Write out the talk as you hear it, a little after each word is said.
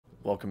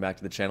Welcome back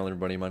to the channel,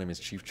 everybody. My name is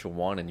Chief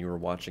Chawan, and you are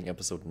watching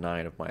episode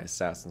 9 of my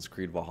Assassin's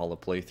Creed Valhalla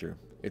playthrough.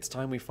 It's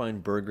time we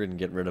find Burgred and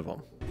get rid of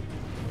him.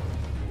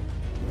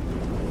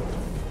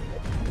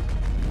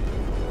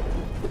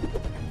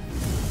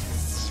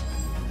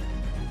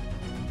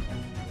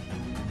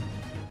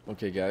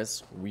 Okay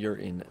guys, we are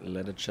in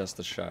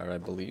Leicestershire, I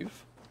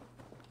believe.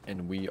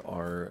 And we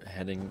are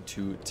heading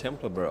to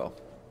Templeborough.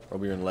 Or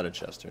we're in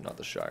Leicester, not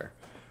the Shire.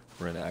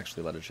 We're in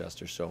actually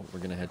Leicester, so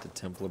we're gonna head to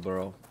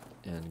Templeborough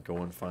and go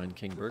and find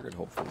King Burgred,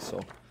 hopefully. So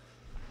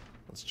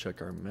let's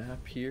check our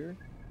map here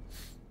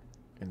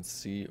and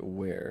see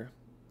where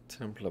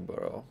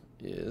Templeborough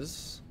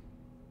is.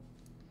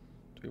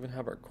 Do we even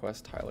have our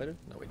quest highlighted?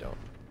 No, we don't.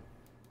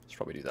 Let's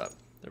probably do that.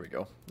 There we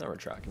go. Now we're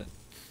tracking it.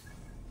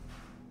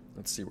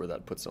 Let's see where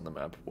that puts on the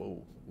map.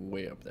 Whoa,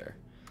 way up there.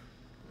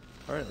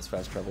 Alright, let's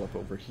fast travel up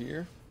over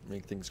here.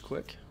 Make things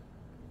quick.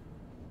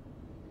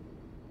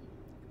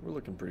 We're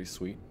looking pretty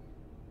sweet.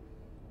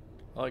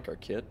 I like our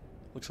kit.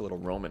 Looks a little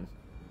Roman.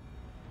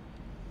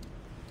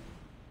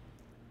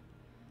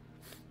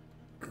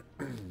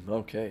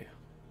 Okay.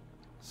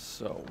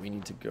 So, we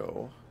need to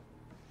go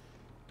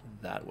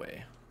that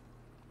way.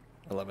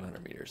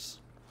 1,100 meters.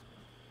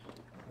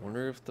 I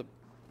wonder if the...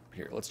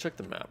 Here, let's check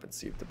the map and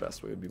see if the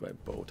best way would be by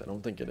boat. I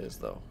don't think it is,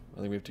 though. I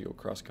think we have to go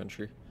cross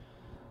country.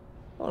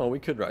 Oh, no, we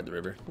could ride the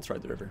river. Let's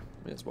ride the river.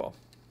 May as well.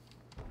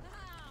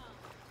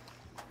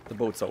 The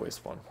boat's always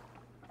fun.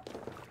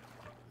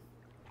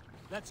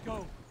 Let's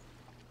go.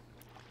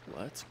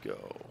 Let's go.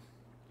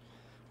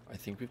 I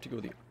think we have to go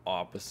the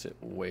opposite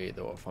way,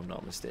 though, if I'm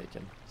not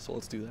mistaken. So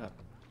let's do that.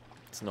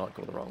 Let's not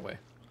go the wrong way.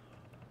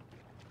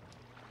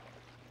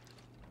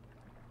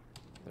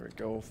 There we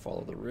go.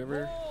 Follow the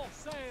river.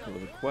 Go to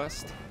the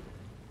quest.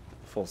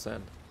 Full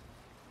send.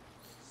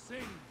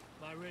 Sing,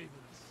 my ravens.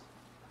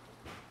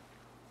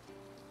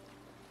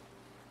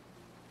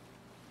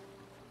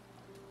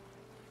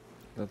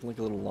 Nothing like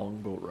a little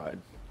long boat ride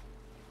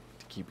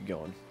to keep you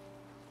going.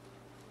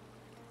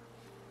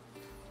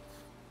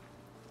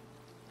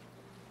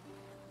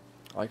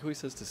 I like how he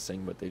says to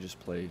sing, but they just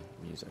play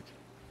music.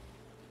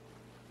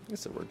 I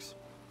guess it works.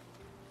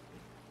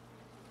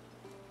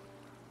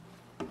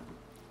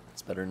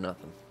 It's better than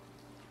nothing.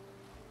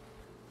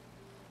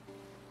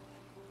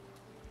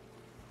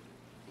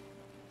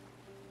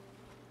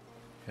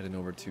 Heading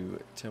over to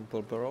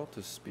Templeborough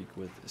to speak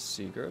with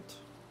Sigurd.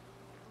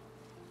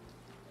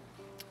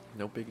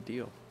 No big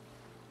deal.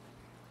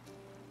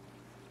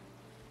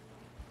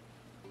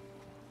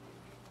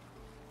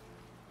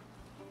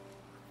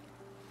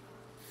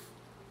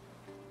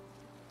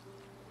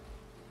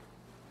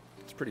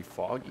 It's pretty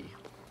foggy.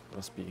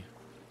 Must be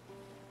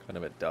kind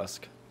of at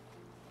dusk.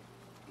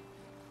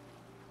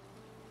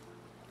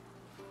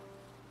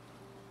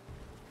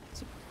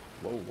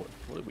 Whoa,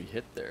 what did we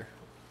hit there?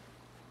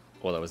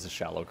 Oh, that was a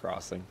shallow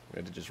crossing. We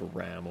had to just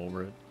ram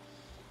over it.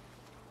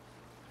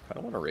 I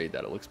don't want to raid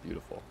that. It looks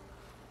beautiful.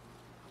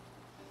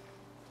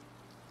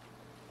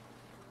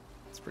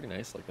 It's pretty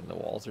nice. Like, and the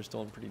walls are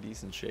still in pretty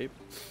decent shape.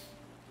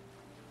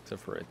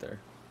 Except for right there.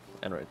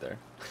 And right there.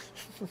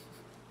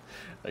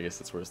 I guess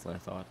it's worse than I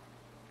thought.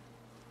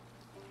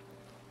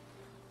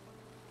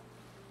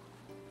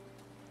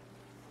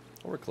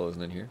 Well, we're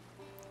closing in here.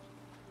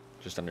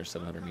 Just under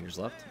 700 meters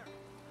left.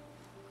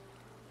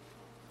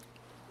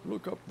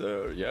 Look up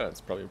there. Yeah,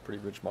 it's probably a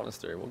pretty rich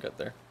monastery. We'll get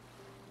there.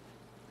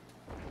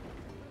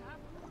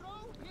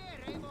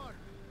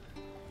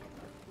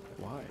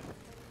 Why?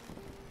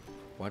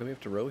 Why do we have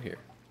to row here?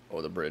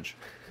 Oh, the bridge.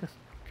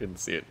 Couldn't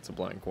see it. It's a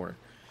blind corner.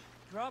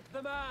 Drop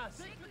the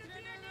mask.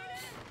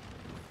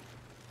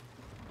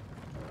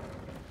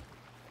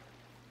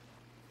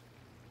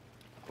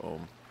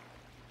 Boom.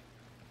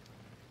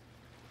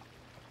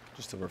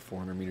 Just over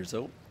 400 meters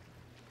out.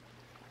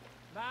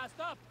 Mast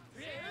up.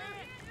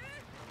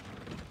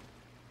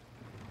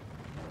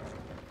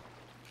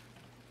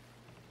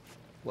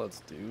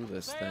 Let's do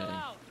this thing.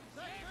 I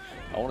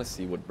want to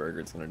see what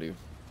Burgred's gonna do.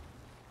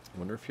 I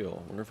wonder if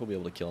we'll be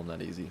able to kill him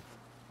that easy,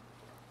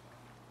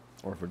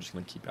 or if we're just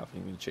gonna keep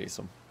having to chase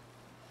him.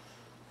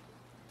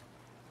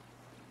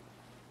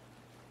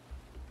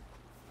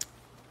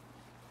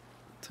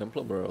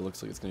 Templeborough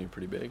looks like it's gonna be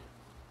pretty big.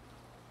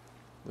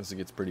 Looks like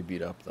it's pretty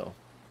beat up though.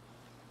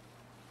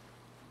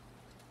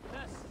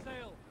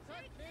 Sail.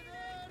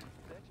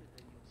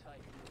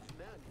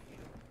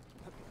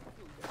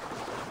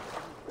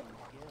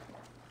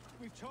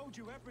 We've told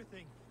you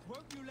everything.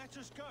 Won't you let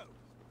us go?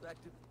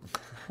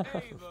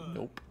 Ava,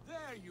 Nope.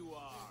 there you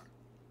are.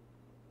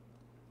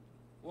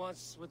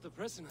 What's with the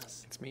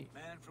prisoners? It's me.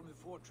 Man from the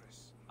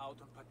fortress, out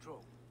on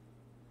patrol.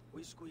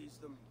 We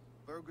squeezed them.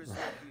 Burgers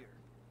are here.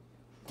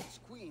 It's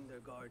Queen they're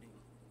guarding.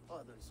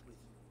 Others with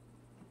you.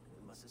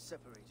 They must have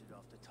separated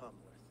off to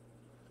Tamworth.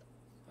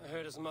 I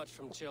heard as much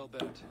from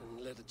Ceolwolf and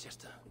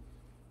Leicester.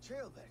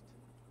 Ceolwolf?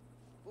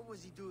 What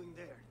was he doing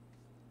there?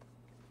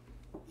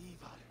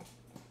 Ivar.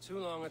 Too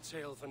long a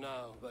tale for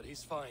now, but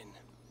he's fine.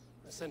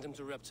 I sent him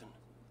to Repton.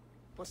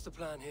 What's the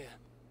plan here?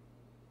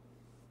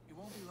 It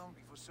won't be long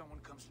before someone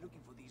comes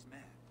looking for these men.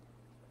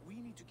 We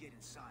need to get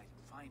inside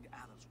and find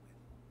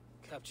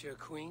Addleswith? Capture a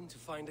queen to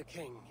find a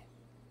king.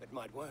 It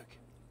might work.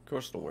 Of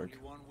course it'll work.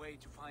 Only one way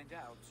to find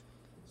out.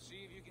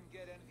 See if you can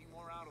get anything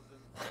more out of them.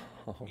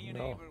 Oh Me and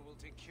no. Eivor will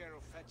take care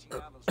of fetching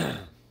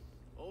Addleswith.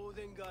 Oh,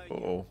 then guide Uh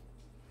you. oh.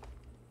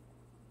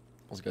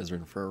 Those guys are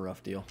in for a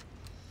rough deal.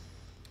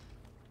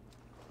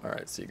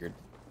 Alright, Sigurd.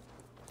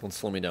 Don't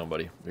slow me down,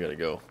 buddy. We gotta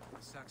go.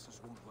 The Saxons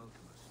won't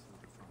welcome us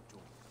through the front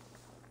door.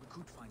 We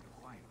could find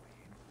a quiet way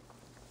in,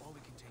 or we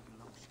can take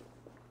a long shot.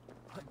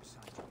 I'm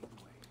beside you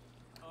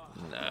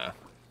either way. Nah.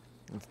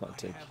 Let's not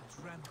take. I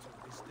have dreamt of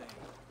this day,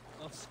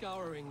 Of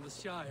scouring the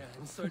Shire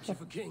in search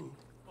of a king.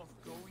 of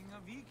going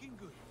a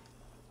Vikingur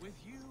with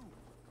you,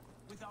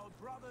 with our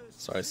brothers.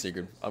 Sorry,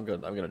 Sigurd. I'm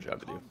good. I've got a job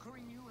to do.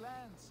 Conquering new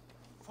lands,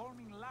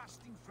 forming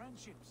lasting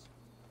friendships.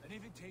 And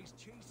if it takes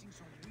chasing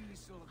some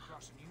weasel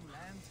across a new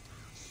land,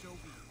 so be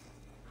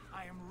it.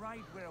 I am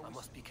right where I I was.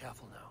 must be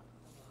careful now.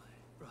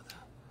 Brother.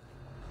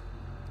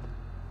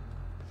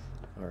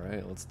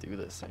 Alright, let's do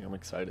this. I'm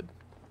excited.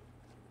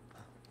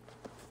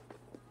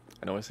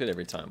 I know I say it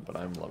every time, but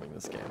I'm loving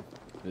this game.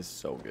 It is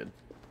so good.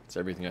 It's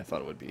everything I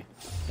thought it would be.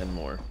 And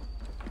more.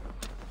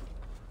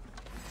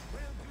 We'll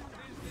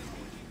do this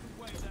the Viking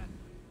way then.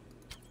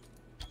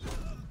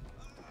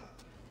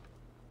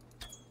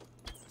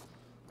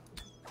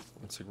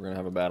 Looks like we're gonna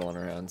have a battle on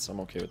our hands. I'm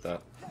okay with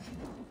that.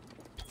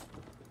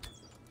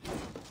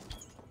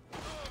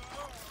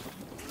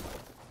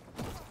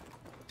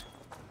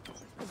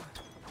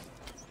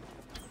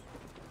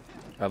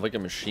 I have like a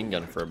machine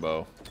gun for a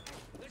bow.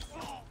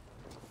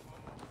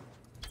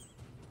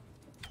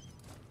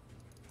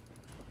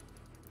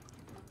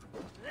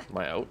 Am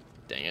I out?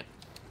 Dang it.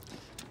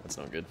 That's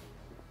no good.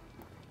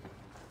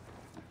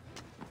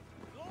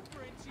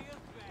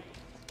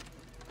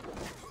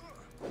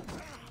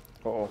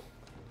 Uh-oh.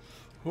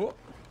 Oh.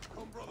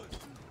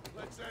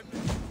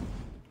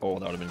 Oh,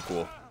 that would have been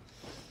cool.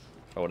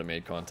 If I would have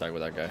made contact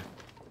with that guy.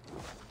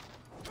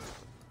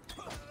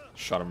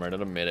 Shot him right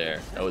out of midair.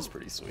 That was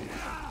pretty sweet.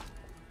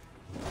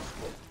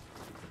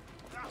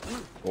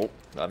 Oh,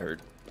 that hurt.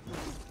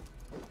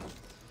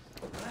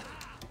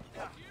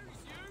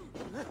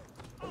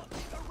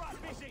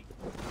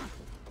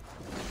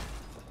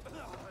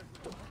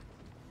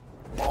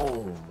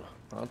 Boom.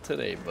 Not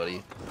today,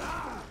 buddy.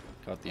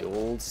 Got the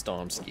old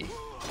Stomsky.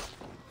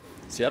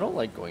 See, I don't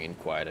like going in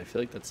quiet. I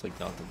feel like that's like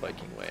not the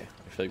Viking way.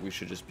 I feel like we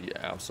should just be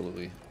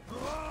absolutely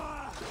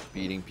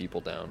beating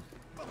people down.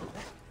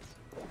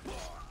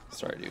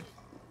 Sorry, dude.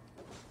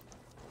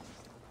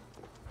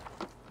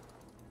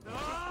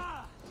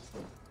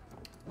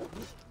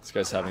 This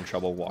guy's having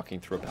trouble walking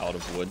through a pallet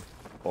of wood.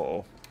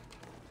 Uh-oh.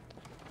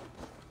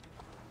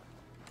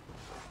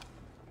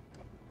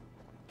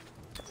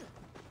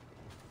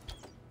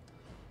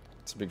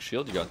 It's a big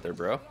shield you got there,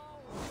 bro.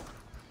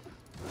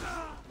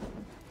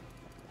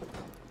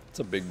 It's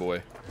a big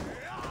boy.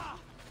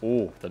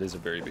 Oh, that is a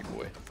very big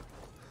boy.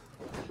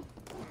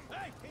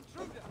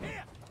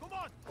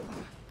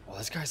 Oh,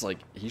 this guy's like,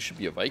 he should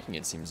be a Viking,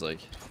 it seems like.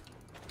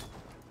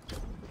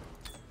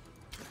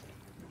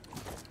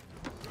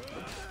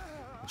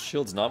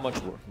 Shield's not much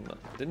work.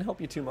 Didn't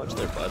help you too much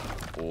there, bud.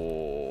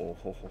 Oh,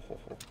 ho, ho, ho,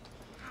 ho.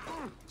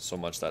 So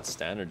much that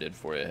standard did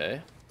for you,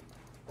 hey?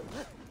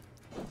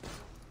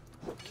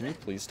 Can you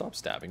please stop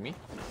stabbing me?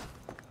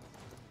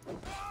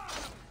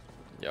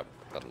 Yep,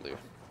 that'll do.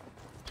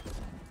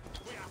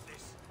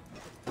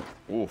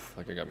 Oof,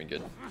 that guy got me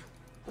good.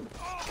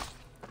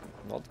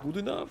 Not good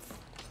enough.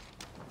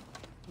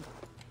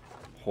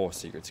 Oh,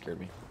 Sigurd scared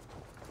me.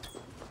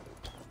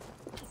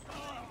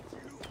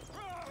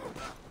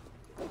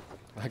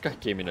 That guy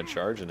came in a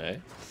charging, eh?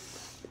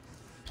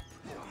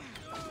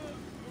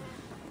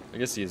 I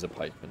guess he is a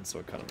pikeman, so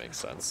it kind of makes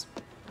sense.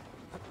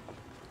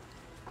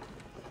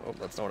 Oh,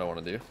 that's not what I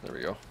want to do. There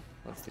we go.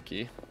 That's the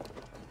key.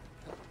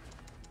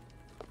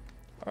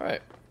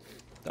 Alright.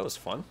 That was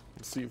fun.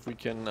 Let's see if we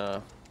can,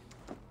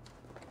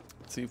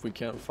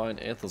 can't find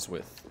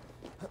Aethelwith.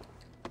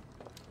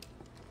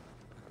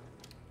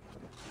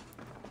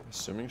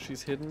 Assuming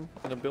she's hidden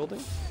in a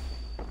building?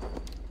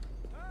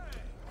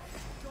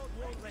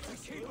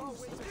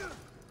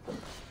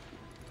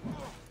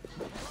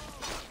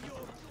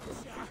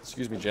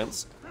 Excuse me,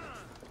 gents.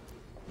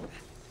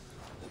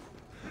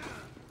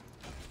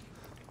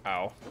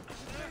 Ow.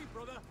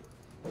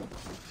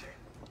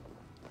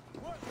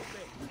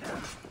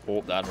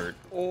 Oh, that hurt.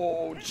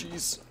 Oh,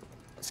 jeez.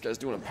 This guy's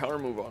doing a power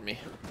move on me.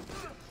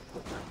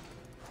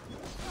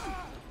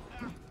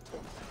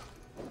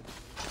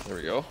 There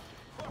we go.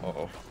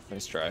 Uh-oh.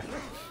 Nice try.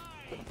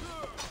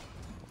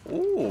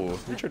 Ooh,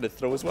 he tried to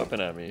throw his weapon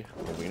at me.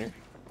 A wiener.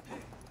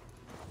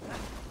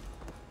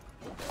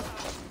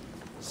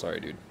 Sorry,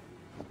 dude.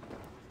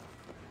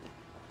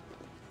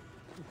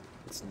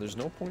 There's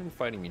no point in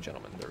fighting me,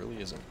 gentlemen. There really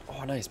isn't.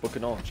 Oh, nice. Book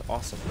of Knowledge.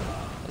 Awesome.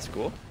 That's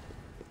cool.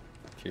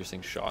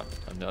 Piercing shot.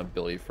 An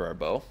ability for our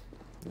bow.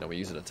 You know, we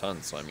use it a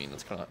ton, so I mean,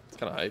 it's kind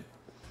of hype.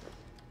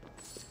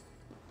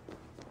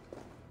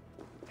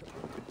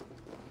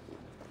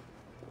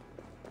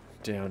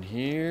 Down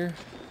here.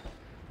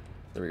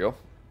 There we go.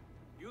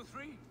 You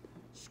three,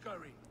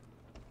 scurry.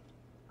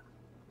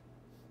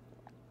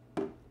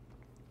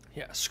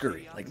 Yeah,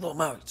 scurry, like little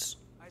mouse.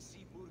 I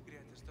see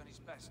Burgred has done his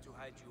best to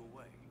hide you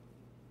away.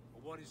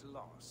 But what is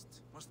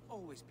lost must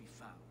always be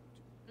found.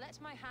 Let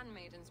my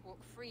handmaidens walk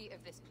free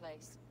of this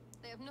place.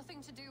 They have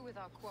nothing to do with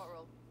our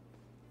quarrel.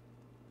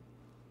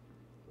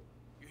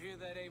 You hear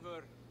that,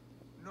 Eivor?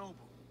 Noble,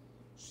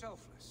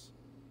 selfless.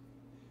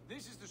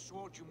 This is the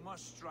sword you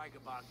must strike a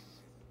bargain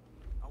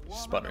with. A woman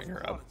Sputtering of her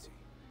up. quality.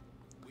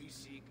 We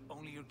seek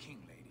only your king,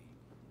 lady.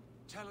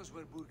 Tell us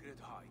where Burgred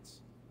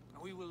hides,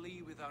 and we will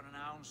leave without an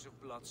ounce of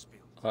blood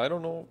spilled. I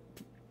don't know.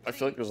 I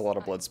feel like there's a lot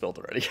of blood spilled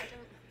already.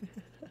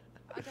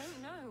 I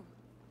don't know.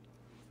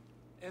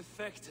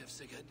 Effective,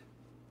 Sigurd.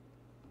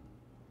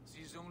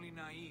 She is only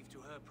naive to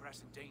her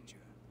present danger.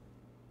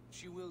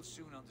 She will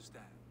soon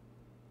understand.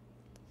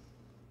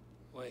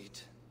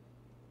 Wait.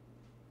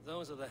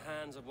 Those are the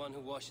hands of one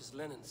who washes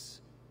linens.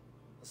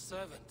 A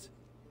servant.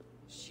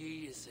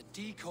 She is a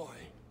decoy.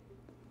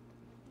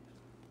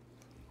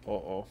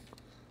 Uh-oh.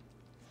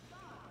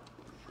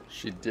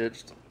 She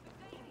ditched.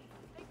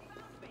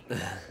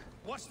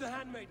 Watch the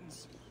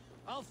handmaidens.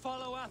 I'll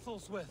follow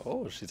Athel's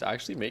Oh, she's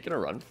actually making a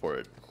run for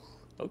it.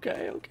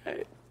 Okay,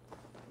 okay.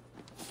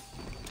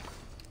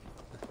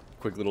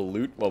 Quick little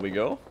loot while we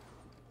go.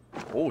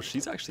 Oh,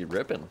 she's actually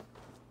ripping.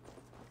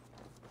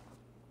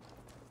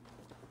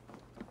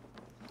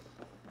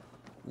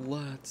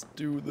 Let's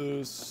do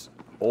this.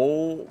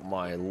 Oh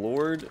my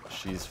lord,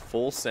 she's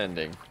full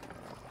sending.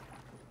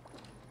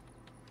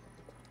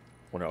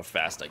 Wonder how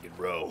fast I can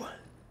row.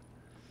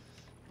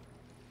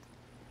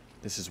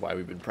 This is why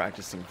we've been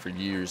practicing for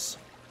years.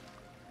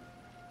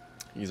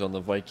 He's on the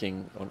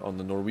Viking, on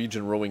the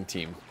Norwegian rowing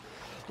team.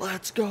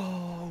 Let's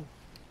go!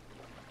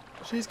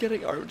 She's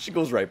getting, she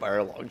goes right by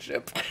our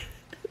longship.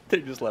 They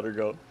just let her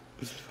go.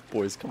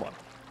 Boys, come on.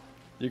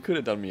 You could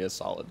have done me a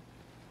solid.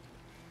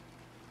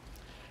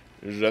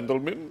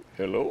 Gentlemen,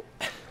 hello.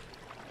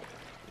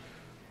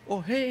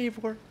 Oh, hey,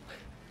 Eivor.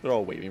 They're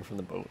all waving from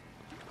the boat.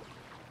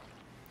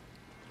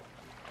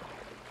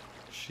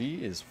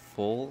 She is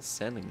full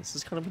sending. This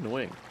is kind of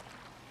annoying.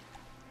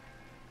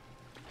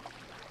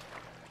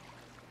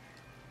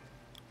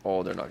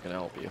 Oh, they're not going to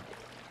help you.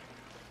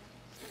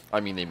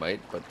 I mean, they might,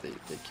 but they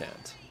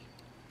can't.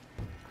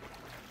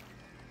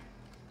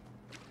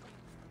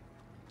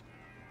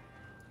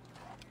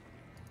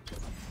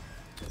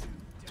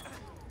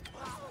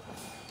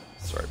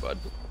 Sorry, bud.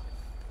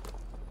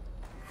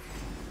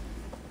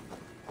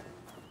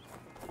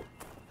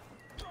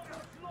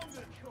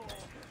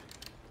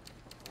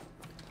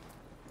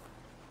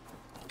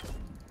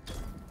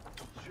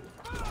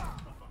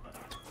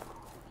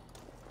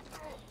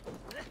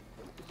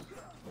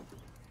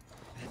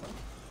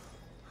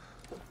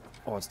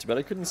 Oh, it's too bad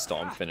I couldn't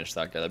stomp finish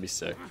that guy. That'd be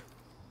sick.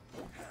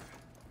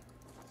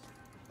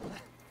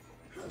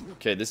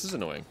 Okay, this is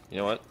annoying. You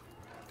know what?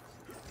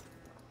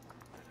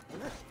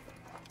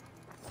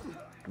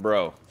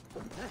 Bro.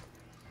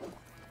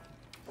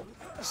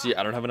 See,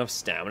 I don't have enough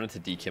stamina to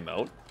deke him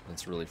out.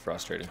 That's really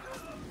frustrating.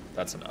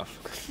 That's enough.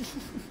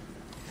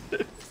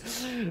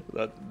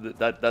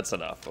 That's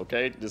enough,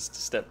 okay? Just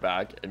step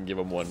back and give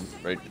him one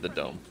right to the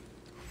dome.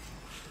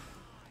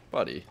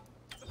 Buddy.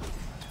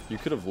 You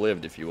could have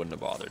lived if you wouldn't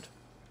have bothered.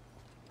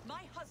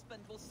 My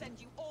husband will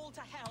send you all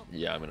to hell.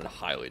 Yeah, I'm gonna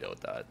highly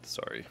doubt that.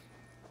 Sorry.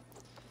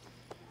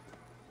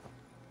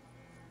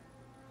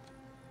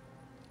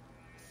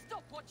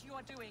 Stop what you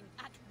are doing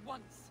at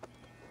once.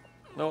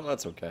 No,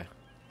 that's okay.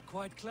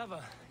 Quite clever,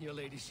 your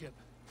ladyship.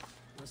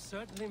 You're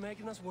certainly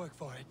making us work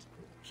for it.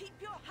 Keep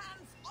your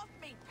hands off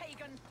me,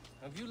 pagan.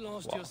 Have you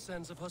lost Wow. your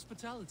sense of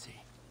hospitality?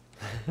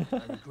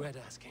 I regret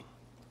asking.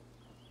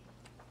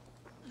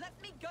 Let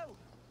me go.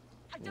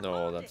 I No,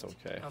 demand that's it.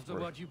 okay. After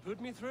what you put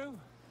me through,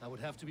 I would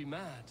have to be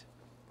mad.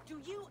 Do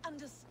you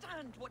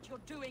understand what you're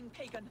doing,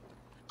 pagan?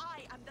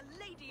 I am the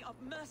Lady of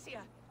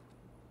Mercia.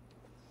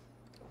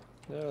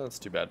 Yeah, that's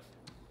too bad.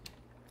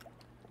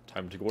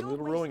 Time to go on a You're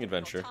little rowing wasting your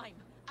adventure. time.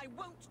 I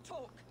won't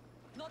talk.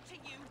 Not to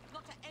you,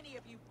 not to any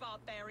of you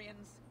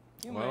barbarians.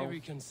 You Well- may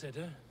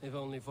reconsider, if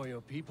only for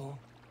your people.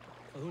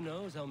 For who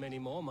knows how many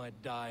more might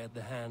die at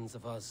the hands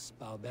of us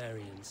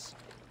barbarians.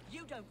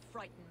 You don't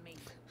frighten me.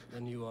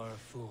 Then you are a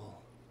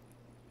fool.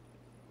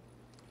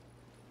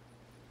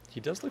 He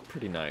does look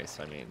pretty nice,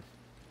 I mean.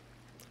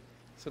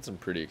 He's got some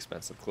pretty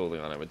expensive clothing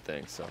on, I would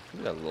think, so look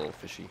at that little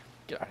fishy.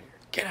 Get out of here.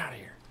 Get out of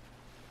here.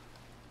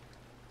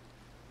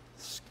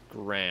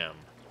 Scram.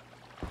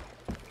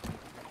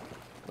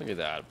 Look at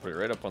that. Put it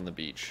right up on the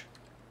beach.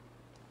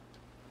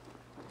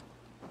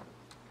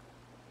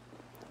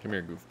 Come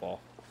here, goofball.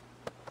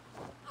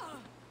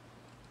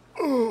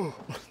 Oh.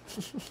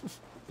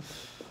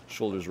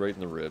 Shoulders right in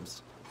the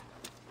ribs.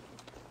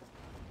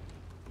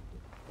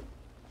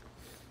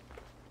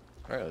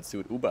 Alright, let's see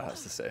what Uba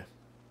has to say.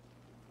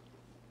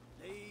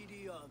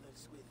 Lady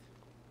Arthur'swith,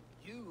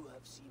 you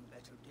have seen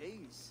better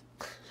days.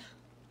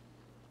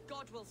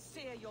 God will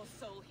sear your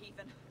soul,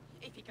 heathen,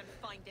 if he can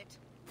find it.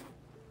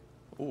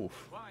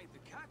 Oof. Quite the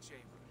catch,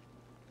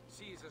 Eivor.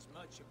 She is as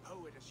much a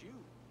poet as you.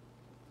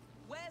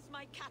 Where's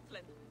my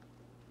Catelyn?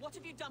 What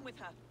have you done with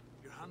her?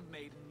 Your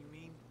handmaiden, you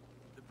mean?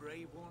 The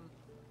brave one?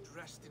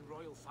 dressed in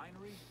royal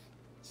finery.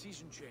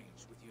 Season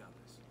change with the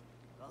others.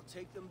 I'll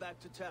take them back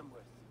to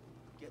Tamworth.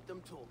 Get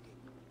them talking.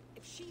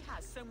 If she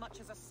has so much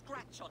as a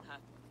scratch on her,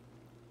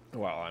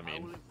 Well, I I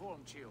mean, will inform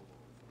Ceolwolf.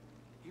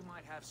 He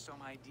might have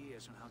some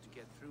ideas on how to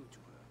get through to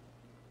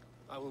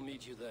her. I will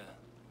meet you there.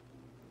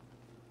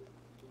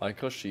 I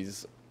like how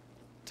she's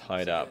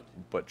tied So up,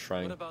 good. but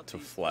trying What about to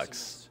these flex.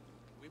 prisoners?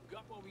 We've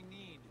got what we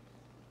need.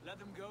 Let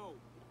them go.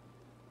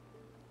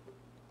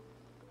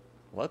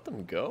 Let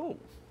them go.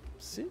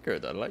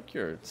 Secret, I like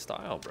your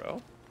style,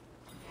 bro.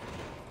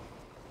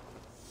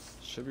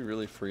 Should we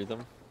really free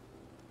them?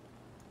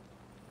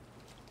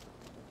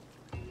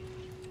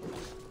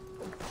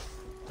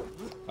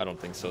 I don't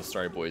think so.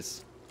 Sorry,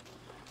 boys.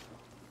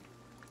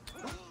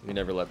 We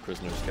never let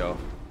prisoners go.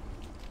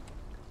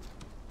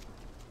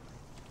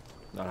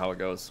 Not how it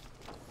goes.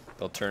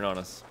 They'll turn on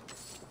us.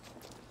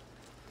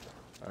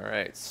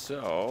 Alright,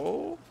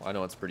 so... I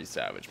know it's pretty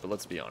savage, but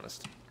let's be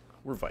honest.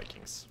 We're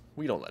Vikings.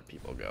 We don't let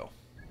people go.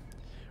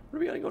 Where do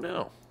we gotta go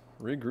now?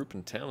 Regroup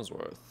in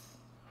Tamworth.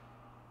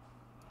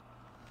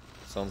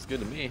 Sounds good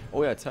to me.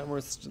 Oh yeah,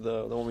 Tamworth's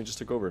the one we just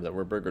took over, that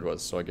where Burgred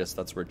was, so I guess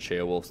that's where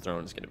Ceolwolf's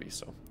throne is gonna be,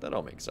 so that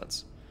all makes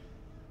sense.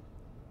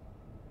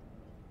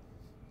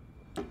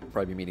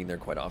 Probably be meeting there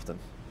quite often.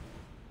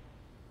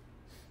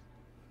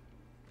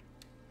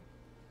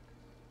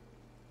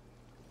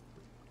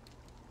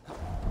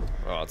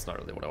 Well, that's not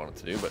really what I wanted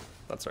to do, but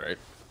that's alright.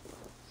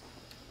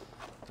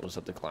 We'll just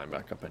have to climb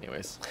back up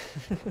anyways.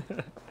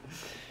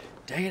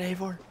 Dang it,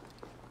 Eivor!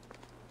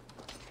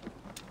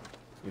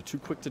 You're too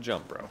quick to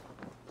jump, bro.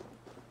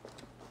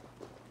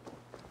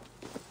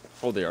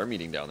 Oh, they are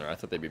meeting down there. I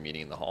thought they'd be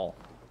meeting in the hall.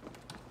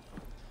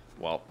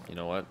 Well, you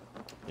know what?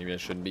 Maybe I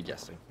shouldn't be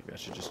guessing. Maybe I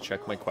should just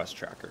check my quest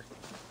tracker.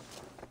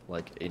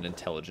 Like an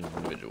intelligent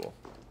individual.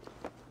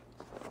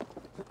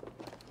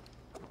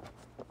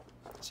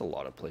 There's a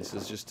lot of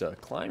places just to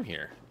climb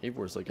here.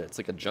 Eivor's like it's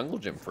like a jungle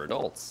gym for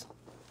adults.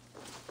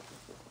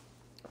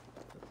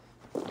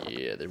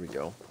 Yeah, there we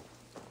go.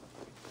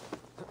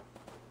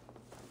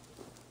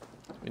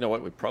 You know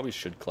what? We probably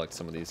should collect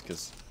some of these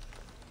because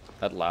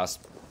that last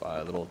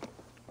little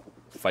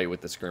fight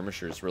with the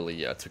skirmishers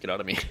really took it out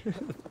of me.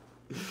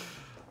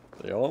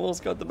 They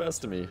almost got the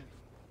best of me.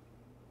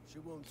 She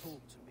won't talk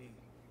to me.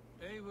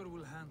 Eivor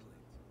will handle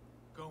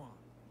it. Go on.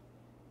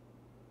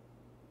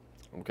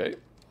 Okay,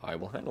 I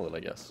will handle it,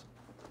 I guess.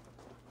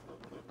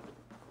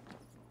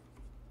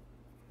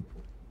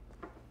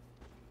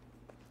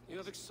 You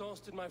have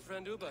exhausted my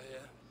friend Uba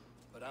here,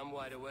 but I'm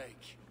wide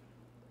awake.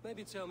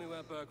 Maybe tell me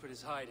where Burgred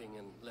is hiding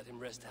and let him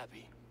rest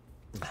happy.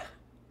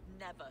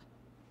 never.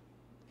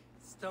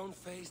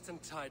 Stone-faced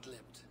and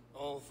tight-lipped,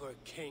 all for a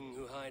king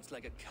who hides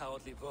like a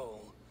cowardly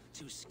vole,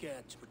 too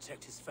scared to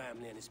protect his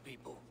family and his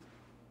people.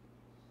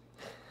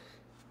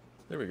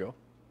 There we go.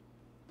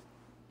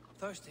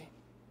 Thirsty?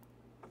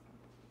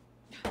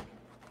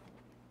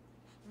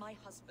 My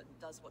husband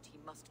does what he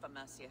must for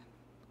Mercia.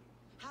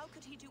 How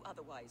could he do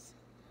otherwise,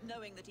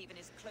 knowing that even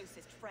his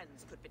closest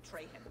friends could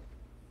betray him?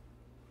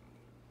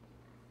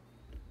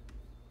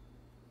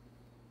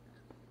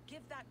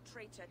 Give that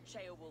traitor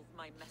Ceolwolf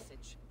my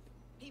message.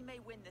 He may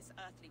win this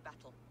earthly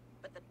battle,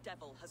 but the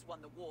devil has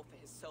won the war for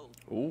his soul.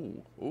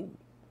 Ooh, ooh.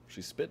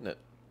 She's spitting it.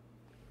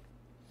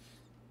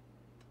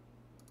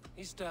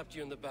 He stabbed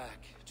you in the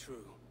back,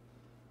 true.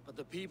 But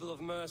the people of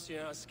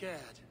Mercia are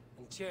scared,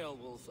 and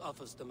Ceolwolf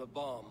offers them a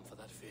balm for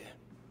that fear.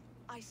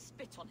 I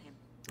spit on him.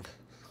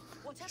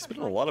 Whatever spit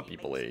on a lot of life he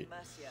people, makes eh? in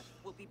Mercia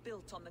will be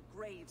built on the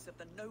graves of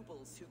the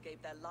nobles who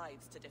gave their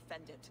lives to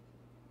defend it.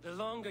 The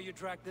longer you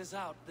drag this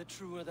out, the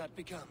truer that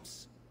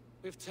becomes.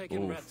 We've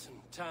taken Oof. Repton,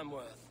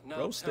 Tamworth, now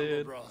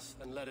Roasted. Tamworth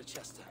and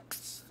Leicester.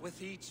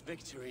 With each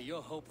victory,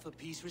 your hope for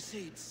peace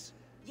recedes.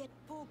 Yet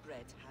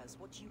Burgred has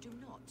what you do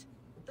not.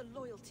 The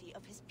loyalty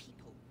of his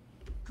people.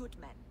 Good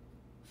men.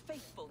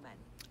 Faithful men.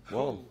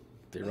 Well,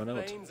 they The run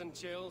out. Thanes and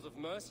chills of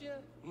Mercia?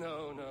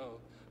 No, no.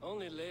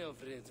 Only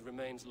Leofrith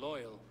remains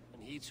loyal,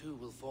 and he too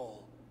will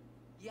fall.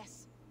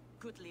 Yes,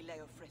 goodly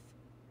Leofrith.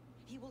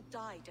 He will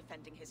die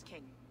defending his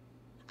king.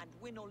 And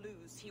win or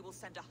lose, he will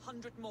send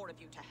 100 more of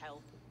you to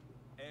hell.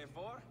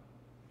 Eivor,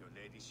 your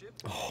ladyship?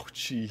 Oh, Do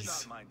jeez.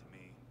 not mind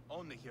me.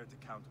 Only here to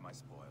count my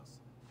spoils.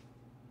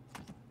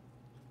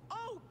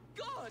 Oh,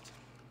 God!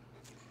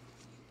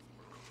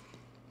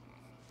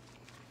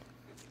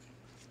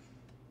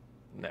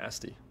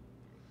 Nasty.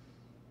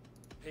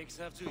 Pigs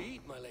have to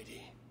eat, my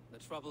lady. The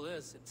trouble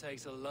is, it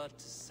takes a lot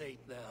to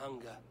sate their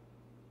hunger.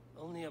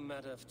 Only a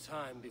matter of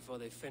time before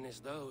they finish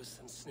those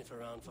and sniff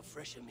around for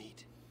fresher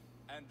meat.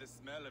 And the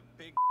smell of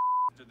pig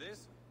after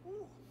this?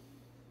 Ooh.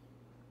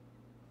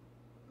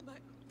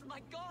 My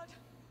God!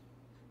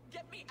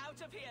 Get me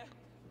out of here!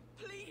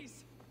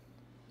 Please!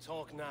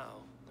 Talk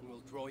now, and we'll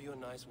draw you a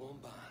nice warm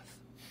bath.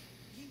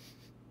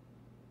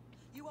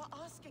 You are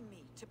asking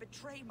me to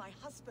betray my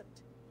husband.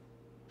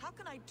 How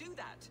can I do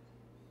that?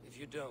 If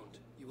you don't,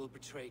 you will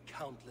betray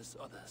countless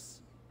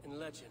others. In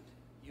legend,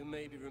 you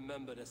may be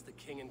remembered as the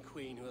king and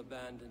queen who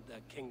abandoned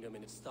their kingdom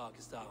in its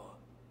darkest hour.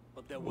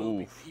 But there will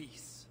be Oof.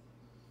 peace.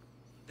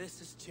 This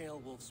is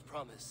Ceolwolf's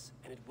promise,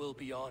 and it will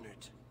be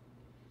honored.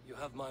 You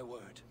have my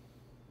word.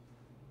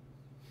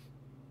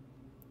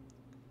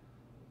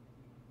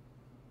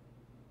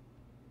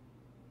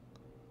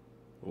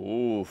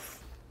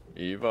 Oof.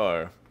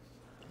 Ivar.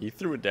 He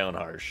threw it down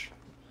harsh.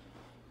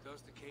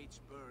 Does the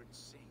caged bird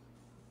sing?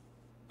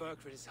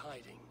 Burgred is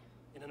hiding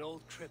in an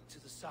old crypt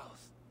to the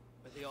south,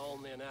 where the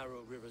Alme and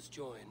Arrow rivers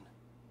join.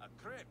 A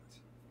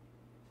crypt?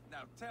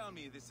 Now tell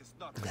me this is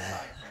not the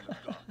site from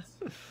the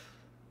gods.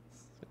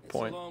 It's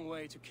a long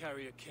way to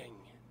carry a king.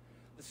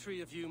 The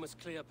three of you must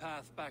clear a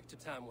path back to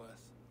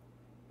Tamworth.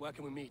 Where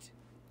can we meet?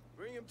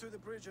 Bring him to the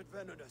bridge at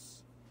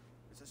Venonus.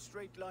 It's a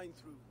straight line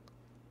through.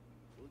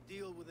 We'll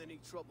deal with any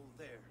trouble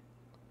there.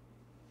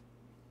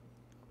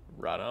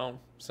 Right on.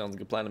 Sounds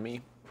like a plan to me.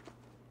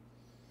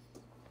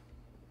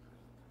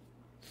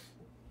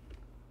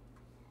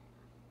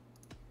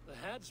 The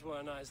heads were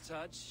a nice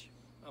touch.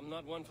 I'm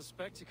not one for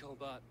spectacle,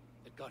 but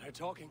it got her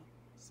talking.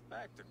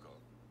 Spectacle?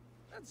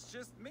 That's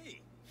just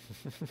me.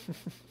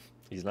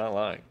 He's not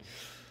lying.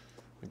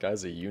 The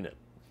guy's a unit.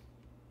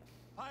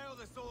 Pile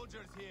the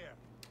soldiers here.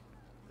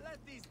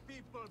 Let these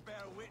people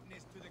bear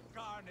witness to the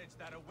carnage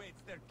that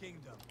awaits their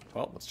kingdom.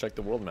 Well, let's check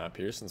the world map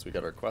here since we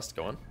got our quest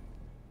going.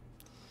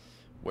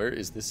 Where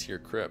is this here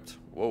crypt?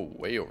 Whoa,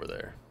 way over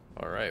there.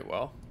 Alright,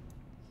 well.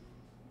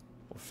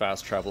 We'll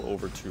fast travel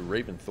over to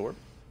Ravensthorpe.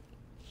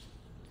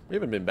 We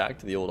haven't been back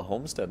to the old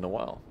homestead in a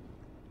while.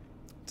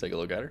 Take a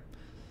look at her.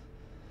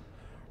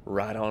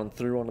 Right on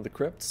through onto the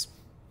crypts.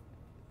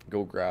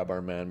 Go grab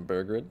our man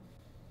Burgred.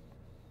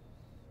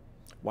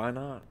 Why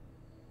not?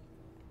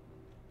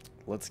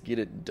 Let's get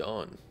it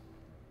done.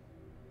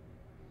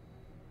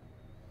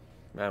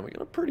 Man, we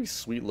got a pretty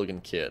sweet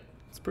looking kit.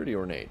 It's pretty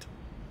ornate.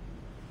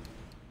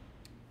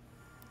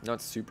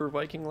 Not super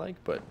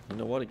Viking-like, but you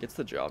know what? It gets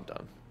the job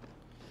done.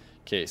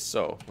 Okay,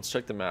 so let's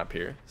check the map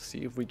here.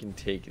 See if we can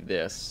take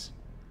this.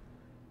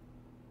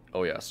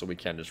 Oh yeah, so we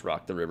can just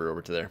rock the river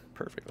over to there.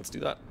 Perfect, let's do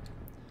that.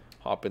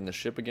 Hop in the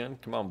ship again.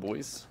 Come on,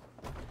 boys.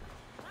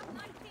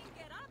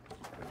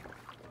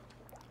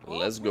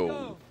 Let's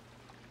go.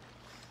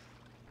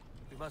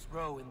 We must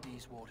row in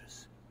these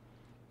waters.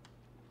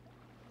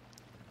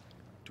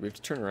 Do we have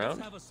to turn around?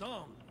 Let's have a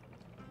song.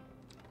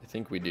 I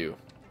think we do.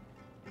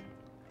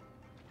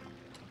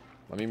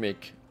 Let me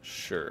make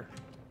sure.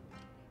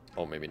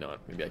 Oh, maybe not.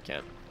 Maybe I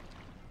can't.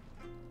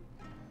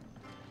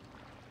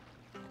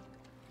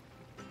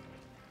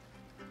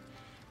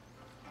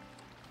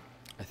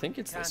 I think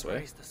it's this way.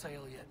 Raise the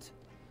sail yet.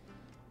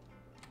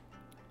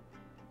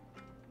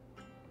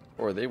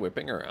 Or are they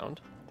whipping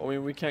around? Oh, maybe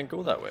we can't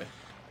go that way.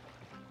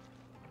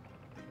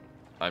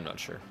 I'm not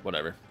sure.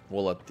 Whatever.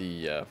 We'll let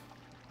the...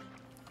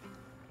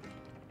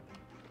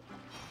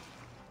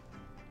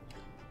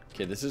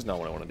 Okay, this is not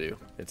what I want to do.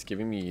 It's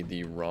giving me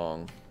the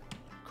wrong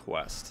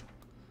quest.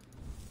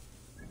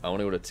 I want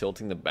to go to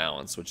tilting the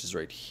balance, which is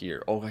right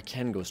here. Oh, I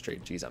can go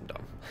straight. Jeez, I'm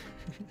dumb.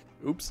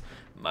 Oops,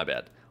 my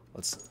bad.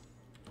 Let's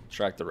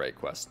track the right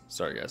quest.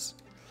 Sorry, guys.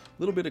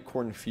 A little bit of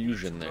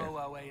confusion there. Throw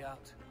our way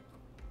out.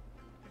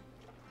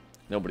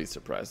 Nobody's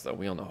surprised, though.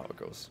 We all know how it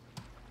goes.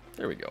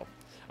 There we go.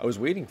 I was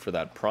waiting for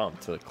that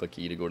prompt to click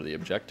E to go to the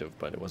objective,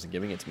 but it wasn't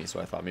giving it to me, so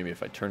I thought maybe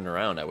if I turned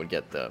around, I would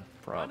get the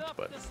prompt,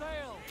 but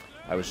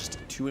I was just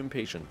too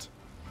impatient.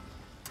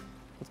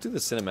 Let's do the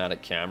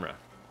cinematic camera.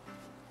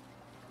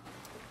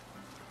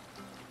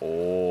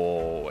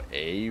 Oh,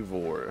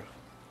 Eivor.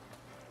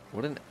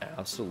 What an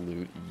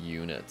absolute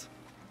unit.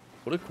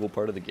 What a cool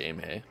part of the game,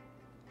 hey?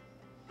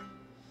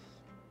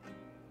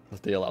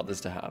 That they allowed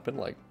this to happen,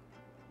 like...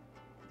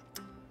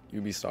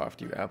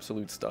 Ubisoft, you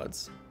absolute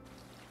studs.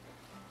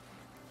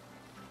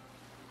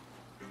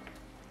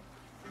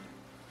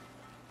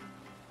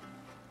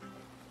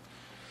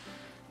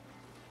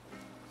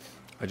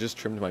 I just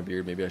trimmed my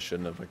beard. Maybe I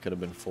shouldn't have. I could have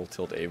been full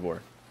tilt Eivor.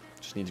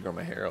 Just need to grow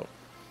my hair out.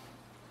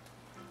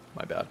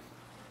 My bad.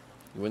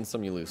 You win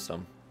some, you lose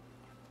some.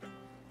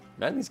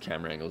 Man, these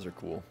camera angles are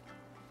cool.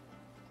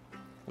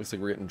 Looks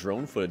like we're getting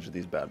drone footage of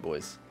these bad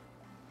boys.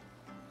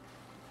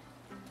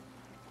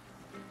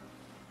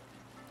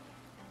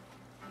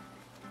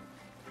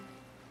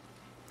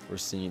 We're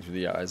seeing through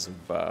the eyes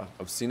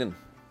of Sinan,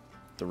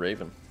 the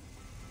Raven.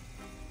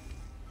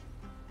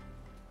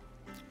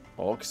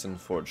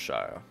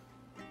 Oxenfordshire.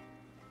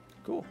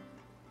 Cool.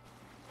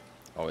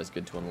 Always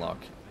good to unlock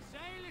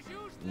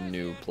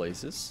new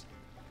places.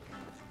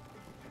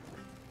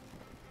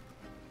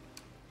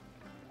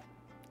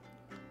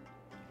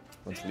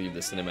 Let's leave the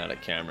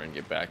cinematic camera and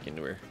get back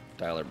into her.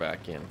 Dial her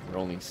back in. We're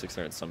only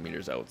 600 some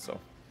meters out, so.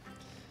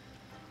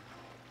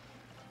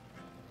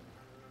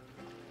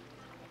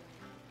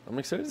 I'm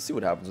excited to see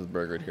what happens with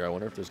Burgred here. I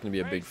wonder if there's going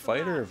to be a big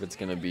fight or if it's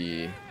going to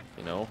be,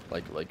 you know,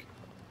 like,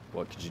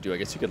 what could you do? I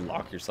guess you could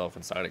lock yourself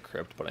inside a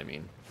crypt, but I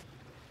mean,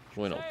 there's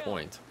really no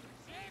point.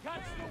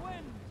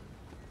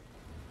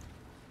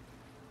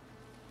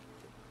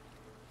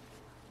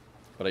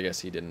 But I guess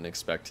he didn't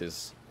expect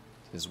his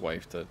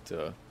wife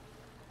to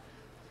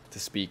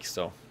speak,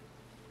 so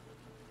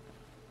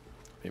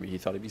maybe he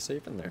thought he'd be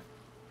safe in there.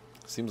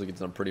 Seems like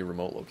it's in a pretty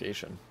remote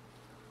location.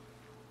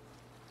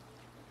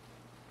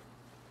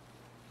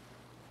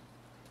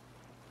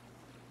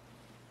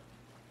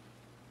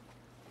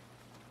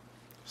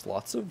 There's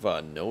lots of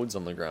nodes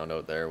on the ground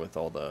out there with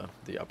all the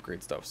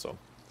upgrade stuff, so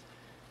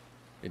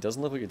it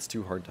doesn't look like it's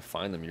too hard to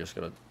find them. You just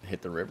gotta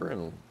hit the river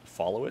and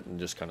follow it and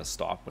just kind of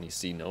stop when you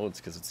see nodes,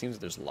 because it seems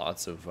there's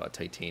lots of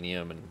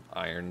titanium and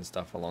iron and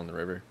stuff along the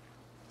river.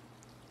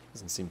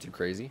 Doesn't seem too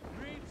crazy.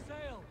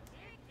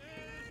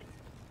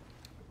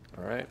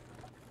 Alright.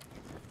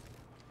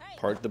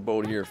 Park the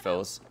boat here,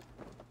 fellas.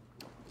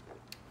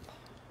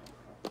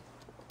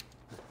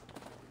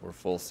 We're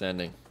full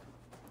sending.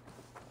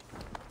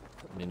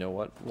 And you know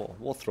what?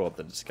 We'll throw up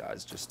the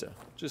disguise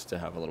just to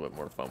have a little bit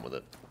more fun with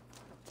it.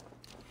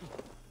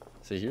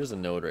 So here's a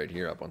node right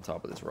here up on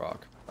top of this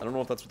rock. I don't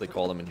know if that's what they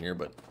call them in here,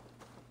 but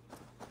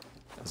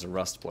as a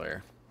Rust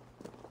player,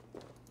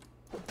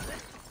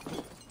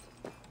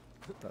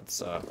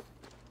 that's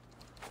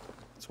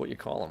what you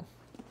call them.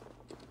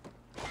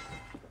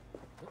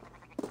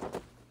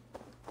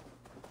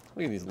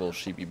 Look at these little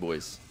sheepy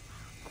boys.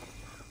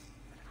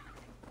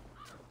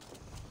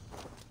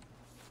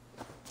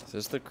 Is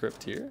this the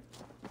crypt here?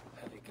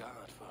 Heavy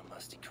guard for a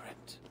musty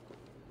crypt.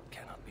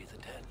 Cannot be the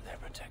dead they're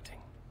protecting.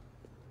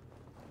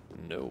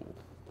 No.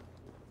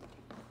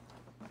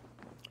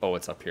 Oh,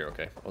 it's up here.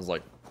 Okay. I was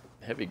like,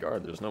 heavy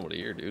guard. There's nobody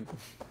here, dude.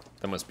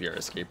 That must be our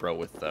escape route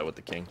with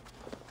the king.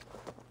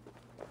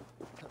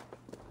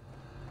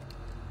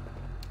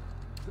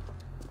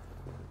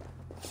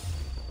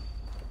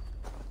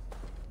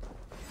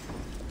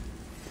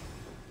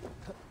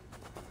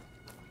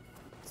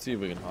 Let's see if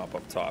we can hop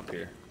up top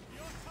here.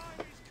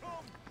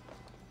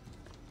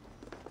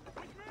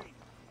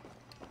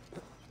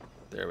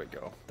 There we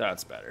go.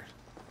 That's better.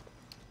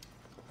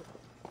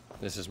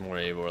 This is more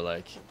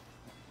Eivor-like.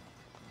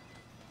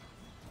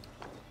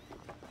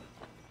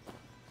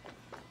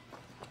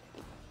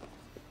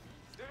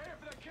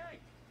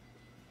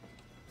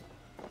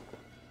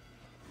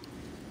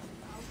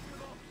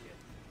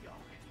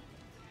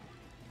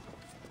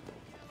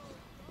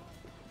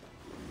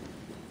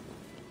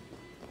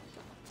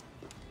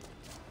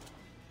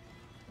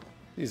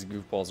 These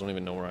goofballs don't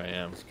even know where I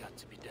am. It's got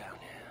to be down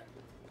here.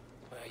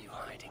 Where are you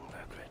hiding,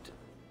 Burgred?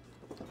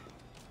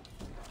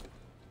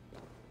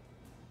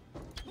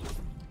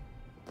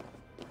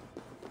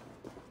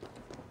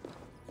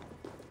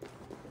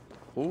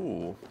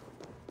 Ooh.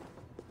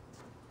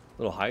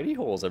 Little hidey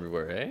holes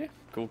everywhere, eh?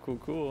 Cool, cool,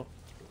 cool.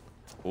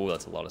 Ooh,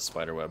 that's a lot of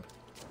spider web.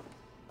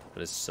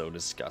 That is so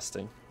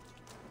disgusting.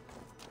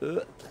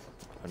 Ugh.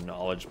 A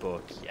knowledge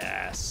book,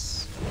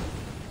 yes.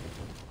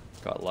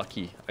 Got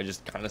lucky. I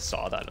just kind of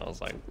saw that and I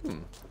was like,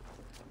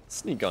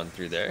 sneak on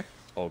through there.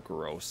 Oh,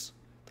 gross.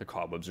 The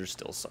cobwebs are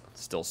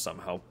still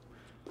somehow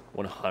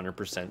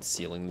 100%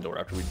 sealing the door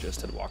after we just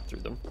had walked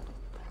through them.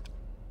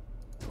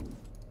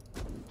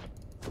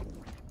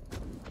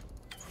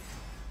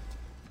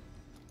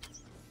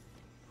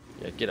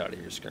 Yeah, get out of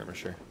here,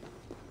 skirmisher.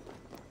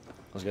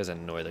 Those guys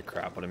annoy the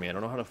crap out of me. I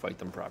don't know how to fight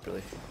them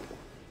properly.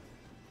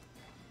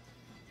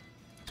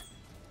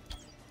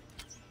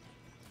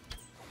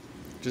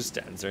 Just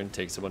stands there and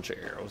takes a bunch of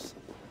arrows.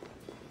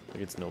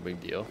 Like it's no big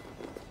deal.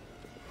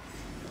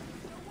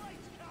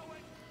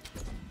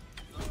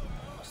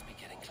 Must be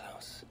getting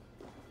close.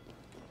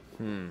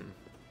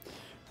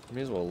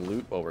 May as well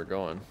loot while we're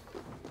going.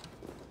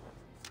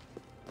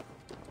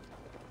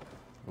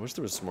 I wish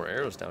there was some more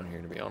arrows down here,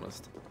 to be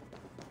honest.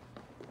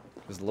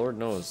 Because Lord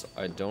knows,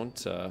 I don't,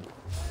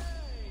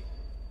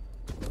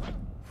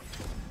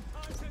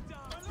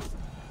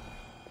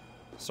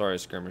 Sorry,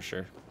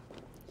 skirmisher.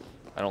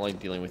 I don't like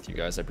dealing with you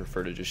guys. I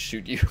prefer to just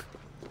shoot you.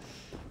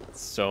 It's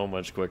so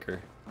much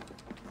quicker.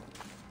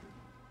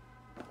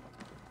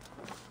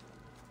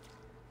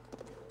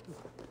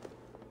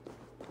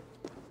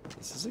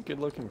 This is a good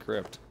looking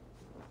crypt.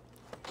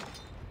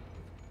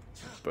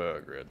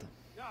 Burgred.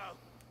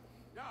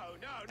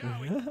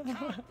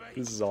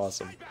 This is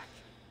awesome. I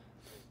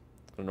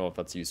don't know if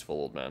that's useful,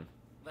 old man.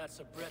 That's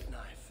a bread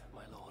knife,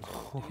 my lord.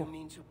 Do you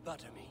mean to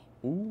butter me?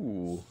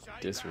 Ooh,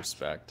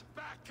 disrespect.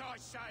 Back, I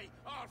say!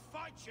 I'll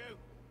fight you!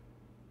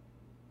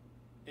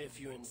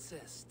 If you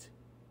insist.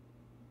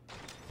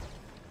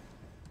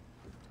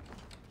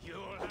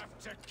 You'll have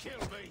to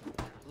kill me!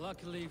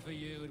 Luckily for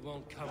you, it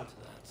won't come to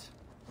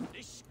that.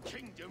 This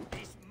kingdom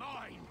is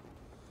mine!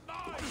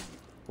 Mine!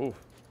 Ooh.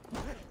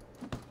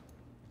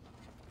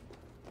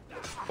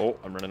 Oh,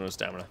 I'm running out of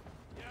stamina.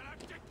 You'll have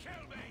to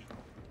kill me!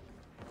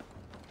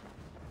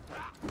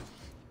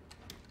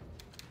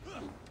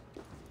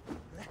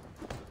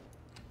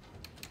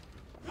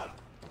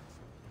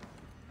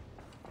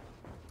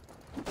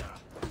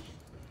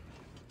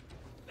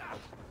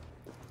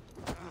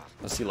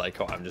 Does he like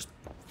how I'm just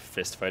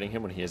fist fighting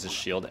him when he has a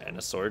shield and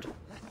a sword?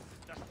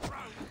 The throne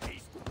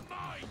is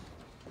mine!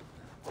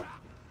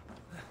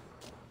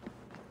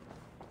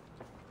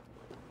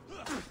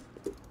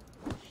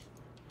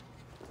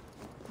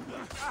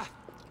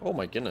 Oh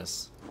my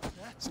goodness.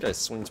 This guy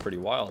swings pretty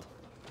wild.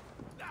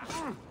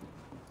 I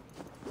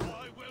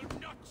will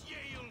not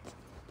yield!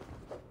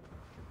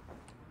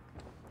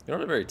 You're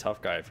not a very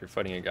tough guy if you're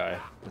fighting a guy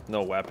with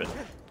no weapon.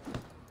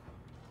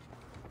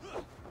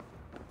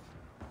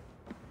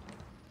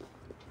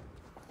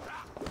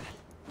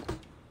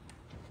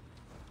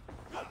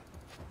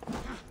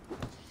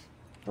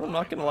 I'm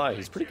not gonna lie,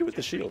 he's pretty good with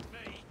the shield.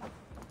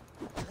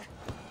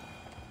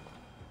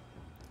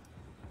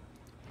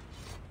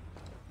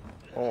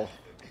 Oh.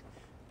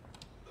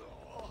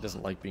 He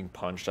doesn't like being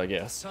punched, I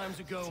guess. Time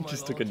to go, He my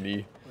just lord. took a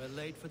knee. We're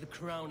late for the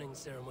crowning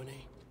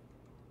ceremony.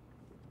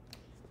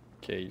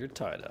 Okay, you're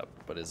tied up,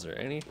 but is there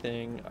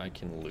anything I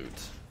can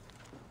loot?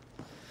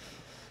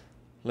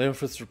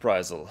 Leofrith's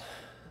reprisal.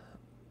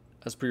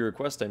 As per your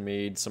request, I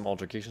made some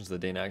alterations to the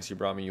Dane axe you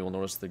brought me. You will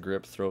notice the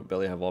grip, throat,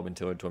 belly have all been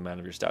tailored to a man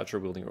of your stature.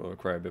 Wielding it will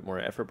require a bit more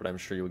effort, but I'm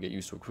sure you'll get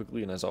used to it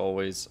quickly. And as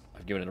always,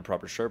 I've given it a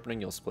proper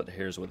sharpening. You'll split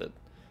hairs with it,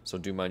 so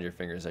do mind your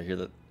fingers. I hear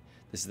that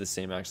this is the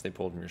same axe they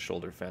pulled from your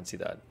shoulder. Fancy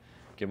that.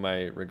 Give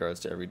my regards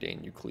to every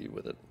Dane you cleave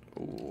with it.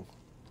 Ooh.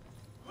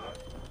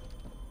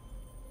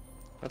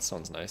 That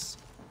sounds nice.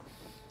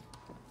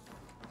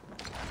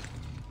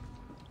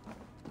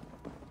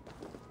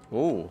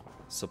 Ooh.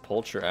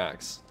 Sepulture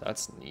axe.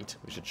 That's neat.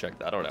 We should check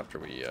that out after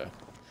we,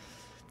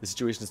 The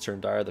situation has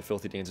turned dire. The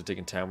filthy Danes have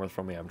taken Tamworth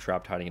from me. I'm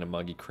trapped hiding in a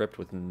muggy crypt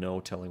with no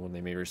telling when they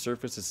may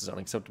resurface. This is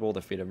unacceptable.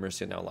 The fate of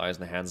Mercia now lies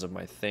in the hands of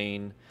my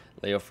Thane,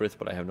 Leofrith,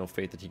 but I have no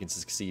faith that he can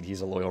succeed. He's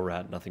a loyal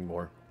rat, nothing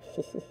more.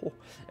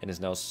 And is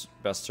now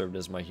best served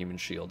as my human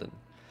shield.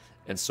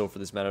 And so for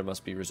this matter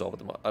must be resolved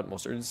with the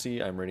utmost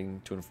urgency. I'm ready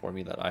to inform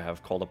you that I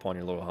have called upon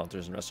your loyal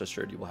hunters, and rest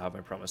assured you will have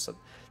my promise that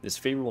this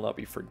favor will not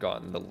be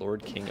forgotten. The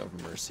Lord King of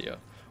Mercia.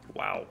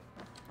 Wow.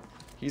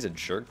 He's a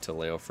jerk to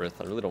Leofrith.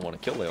 I really don't want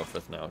to kill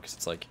Leofrith now, because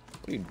it's like,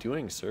 what are you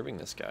doing serving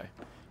this guy?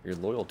 You're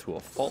loyal to a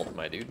fault,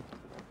 my dude.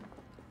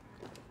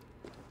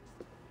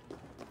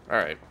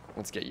 Alright,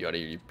 let's get you out of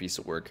here, you piece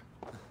of work.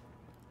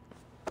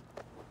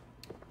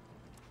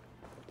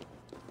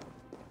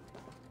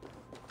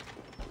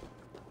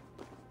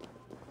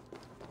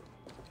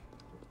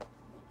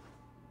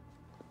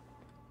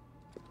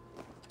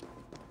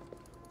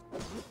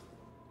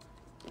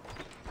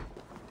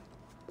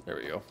 There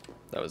we go.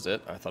 That was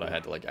it. I thought I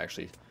had to like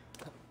actually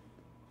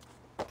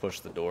push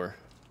the door,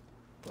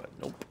 but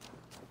nope.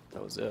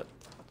 That was it.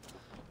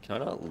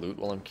 Can I not loot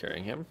while I'm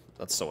carrying him?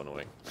 That's so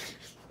annoying.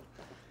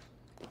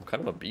 I'm kind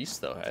of a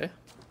beast though, hey?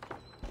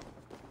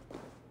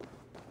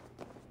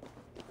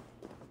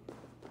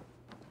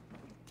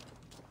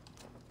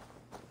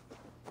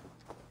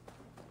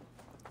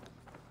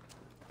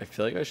 I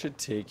feel like I should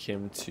take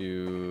him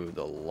to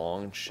the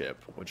long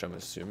ship, which I'm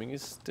assuming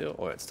is still...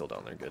 Oh, it's still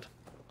down there. Good.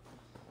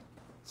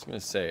 I was gonna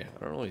say,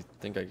 I don't really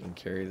think I can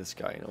carry this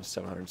guy,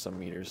 700 some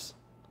meters.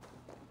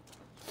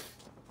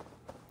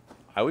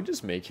 I would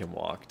just make him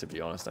walk, to be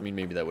honest. I mean,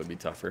 maybe that would be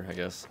tougher, I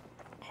guess.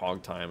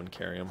 Hog time and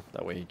carry him.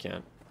 That way he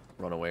can't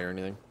run away or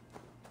anything.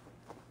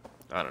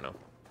 I don't know.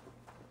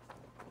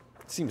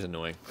 It seems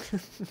annoying.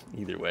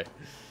 Either way.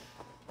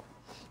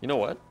 You know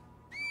what?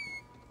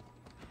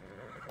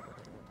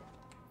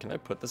 Can I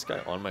put this guy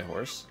on my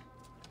horse?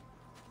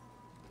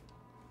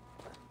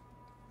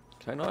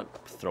 Can I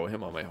not throw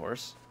him on my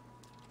horse?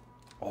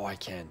 Oh, I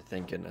can.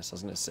 Thank goodness. I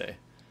was going to say.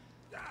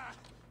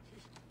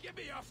 Get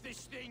me off this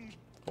thing.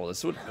 Well,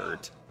 this would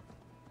hurt.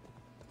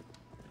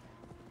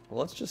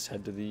 Well, let's just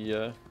head to the...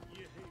 You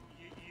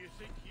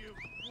think you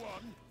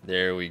won?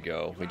 There we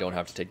go. We don't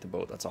have to take the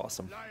boat. That's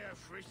awesome.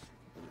 Leofrith,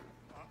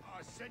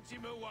 I sent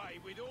him away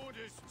with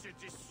orders to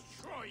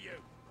destroy you.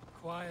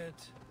 Quiet.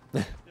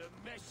 The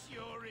mess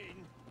you're in,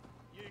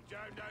 you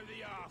don't know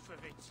the half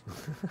of it.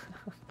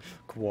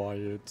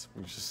 Quiet.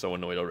 I'm just so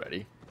annoyed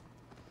already.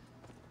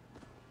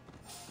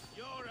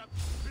 You're a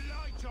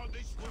blight on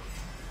this world.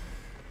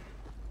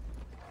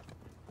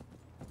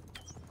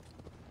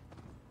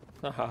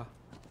 Haha.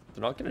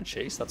 They're not gonna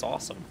chase? That's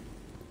awesome.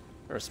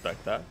 I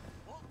respect that.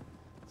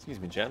 Excuse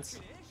me, gents.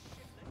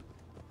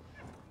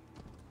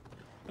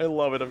 I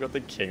love it. I've got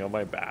the king on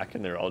my back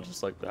and they're all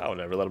just like, oh,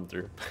 whatever, let him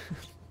through.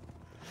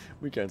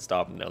 We can't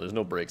stop him now. There's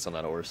no brakes on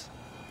that horse.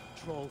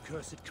 Troll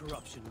cursed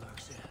corruption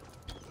lurks here.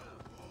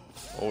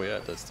 Oh yeah,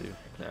 it does too.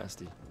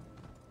 Nasty.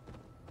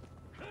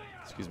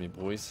 Excuse me,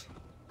 boys.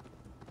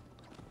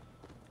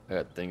 I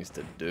got things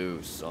to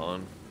do,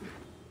 son.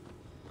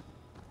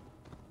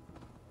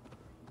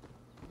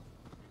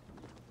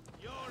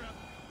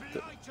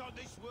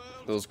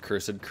 Those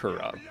cursed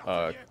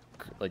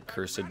like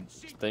cursed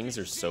things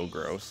are so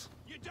gross.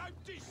 You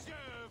don't deserve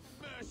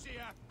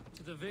Mercia.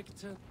 To the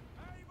victor.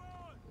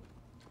 Avon!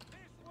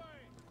 This way!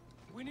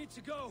 We need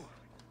to go.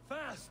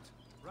 Fast.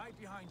 Right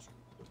behind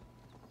you.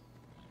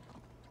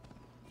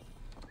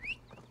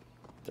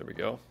 There we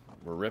go.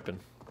 We're ripping.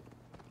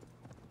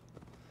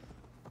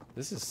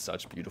 This is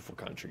such beautiful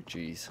country.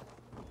 Jeez.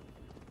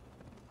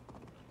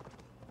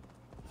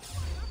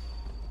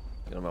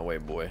 Get on my way,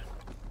 boy.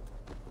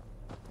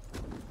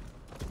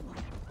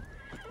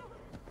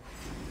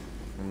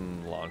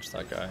 Launch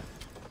that guy.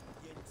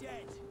 You're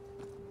dead.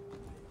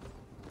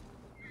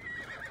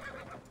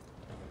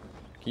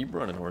 Keep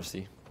running,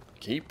 horsey.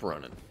 Keep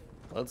running.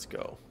 Let's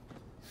go.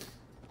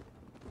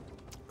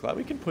 Glad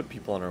we can put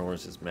people on our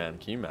horses, man.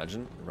 Can you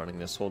imagine running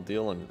this whole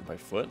deal and by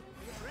foot?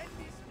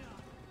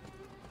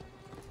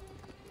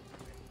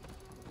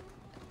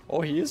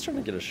 Oh, he is trying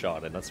to get a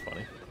shot in. That's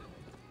funny.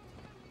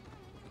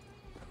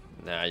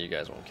 Nah, you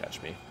guys won't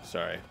catch me.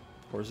 Sorry.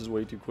 Horse is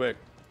way too quick.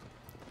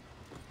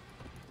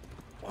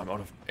 Wow,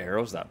 amount of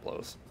arrows that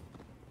blows.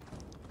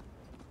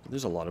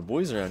 There's a lot of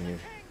boys around here.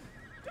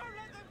 Don't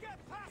let them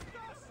get past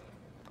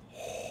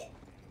us!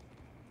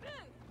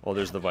 Oh,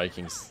 there's the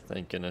Vikings.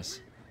 Thank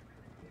goodness.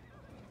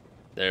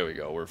 There we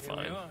go. We're Here we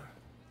fine. are.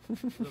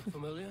 Look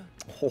familiar?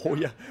 Oh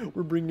yeah,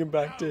 we're bringing him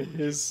back to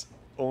his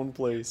own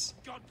place.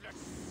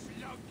 Godless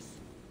slugs!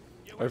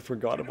 You I will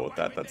forgot get about away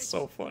that. with That's this.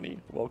 so funny.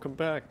 Welcome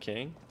back,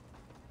 King.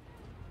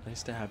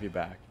 Nice to have you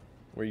back,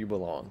 where you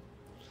belong.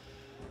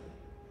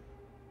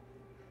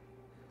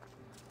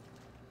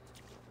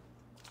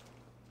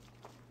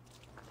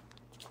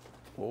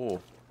 Oh,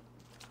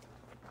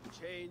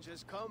 Change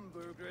has come,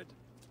 Burgred.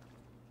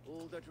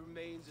 All that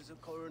remains is a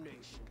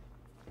coronation.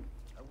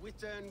 A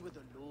witan with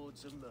the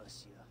Lords of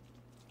Mercia.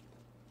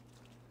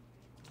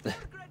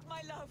 Burgred,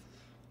 my love.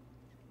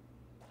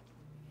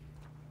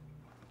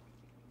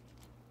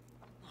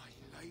 My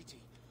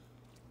lady,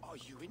 are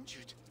you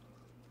injured?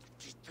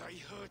 Did they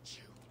hurt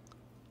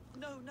you?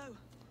 No, no.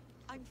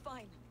 I'm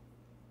fine.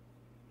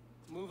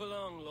 Move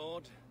along,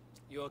 Lord.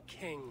 Your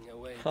king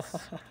awaits. Your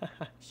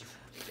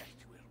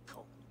death will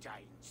come,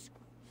 Danes.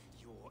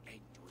 Your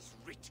end was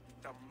writ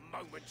the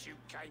moment you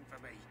came for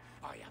me.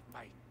 I have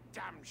made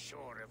damn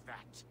sure of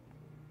that.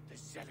 The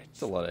zealots.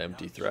 it's a lot of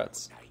empty will know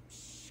threats. your name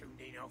soon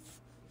enough.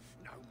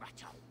 No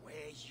matter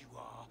where you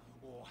are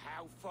or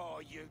how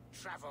far you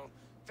travel,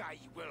 they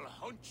will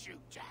hunt you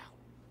down.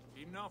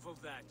 Enough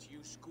of that, you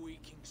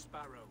squeaking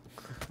sparrow.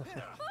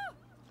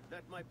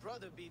 Let my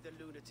brother be the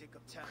lunatic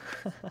of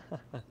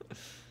Tamworth.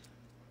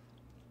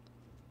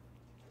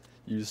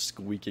 You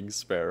squeaking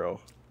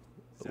sparrow.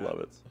 I love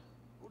it.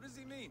 What does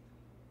he mean?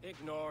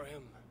 Ignore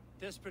him.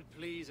 Desperate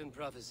pleas and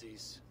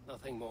prophecies.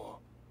 Nothing more.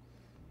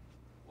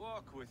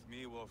 Walk with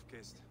me,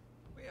 Wolfkist.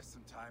 We have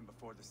some time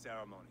before the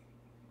ceremony.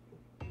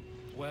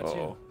 Where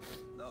Uh-oh.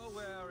 to?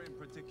 Nowhere in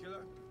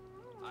particular.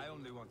 I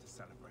only want to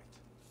celebrate.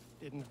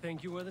 Didn't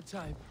think you were the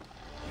type.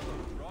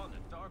 You've drawn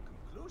a dark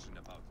conclusion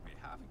about me,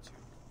 haven't you?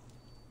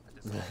 That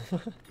is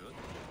good.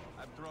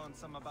 I've drawn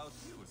some about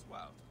you as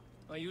well.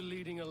 Are you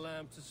leading a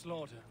lamb to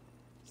slaughter?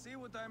 See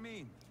what I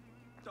mean?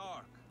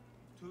 Dark.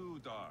 Too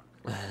dark.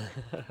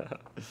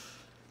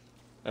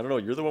 I don't know.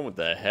 You're the one with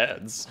the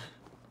heads.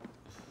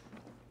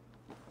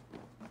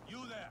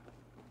 You there!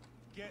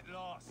 Get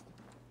lost!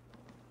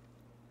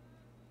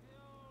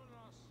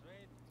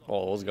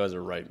 Oh, those guys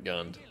are right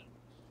gunned.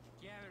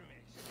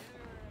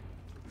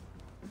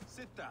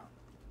 Sit down.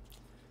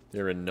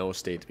 They're in no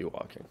state to be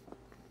walking.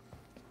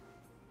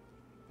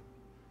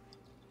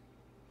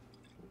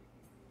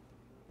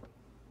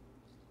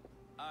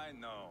 I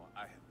know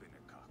I have been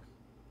a cock,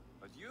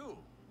 but you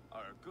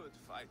are a good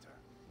fighter.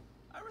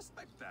 I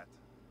respect that.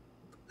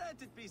 But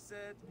let it be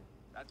said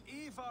that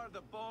Ivar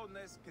the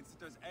Boneless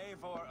considers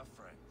Eivor a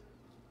friend.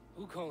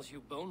 Who calls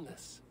you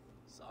boneless?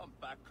 Some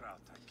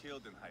background I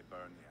killed in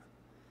Hibernia.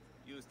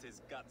 Used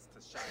his guts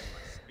to shine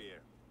my spear.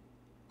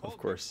 Called me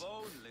course.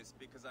 boneless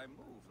because I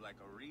move like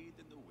a reed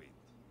in the wind.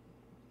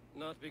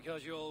 Not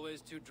because you're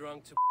always too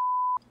drunk to.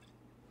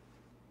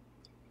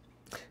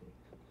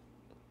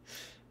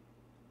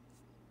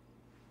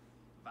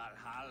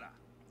 Valhalla.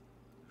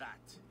 That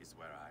is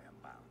where I am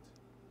bound.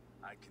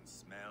 I can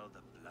smell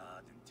the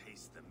blood and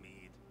taste the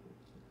mead.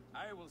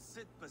 I will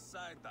sit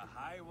beside the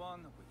High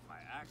One with my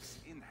axe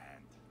in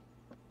hand.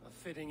 A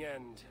fitting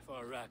end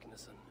for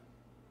Ragnarsson.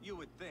 You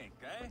would think,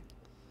 eh?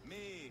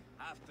 Me,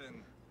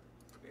 Halfton,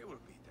 we will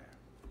be there.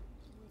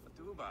 But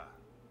Uba,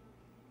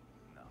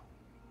 no.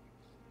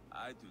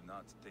 I do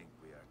not think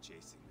we are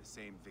chasing the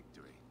same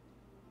victory.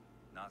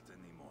 Not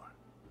anymore.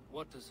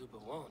 What does Uba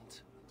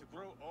want? To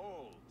grow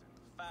old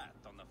and fat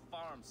on a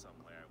farm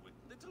somewhere with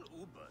little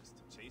Ubas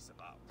to chase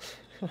about.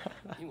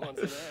 He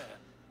wants an heir.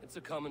 It's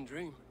a common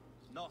dream.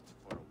 Not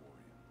for a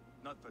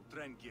warrior. Not for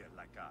Drengir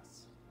like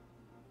us.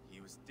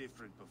 He was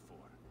different before.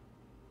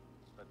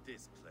 But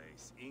this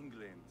place,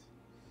 England,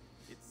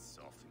 it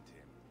softened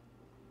him.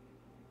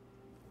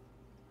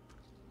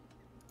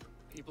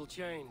 People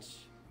change.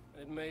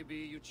 It may be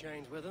you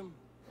change with them,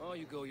 or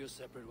you go your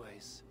separate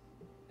ways.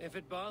 If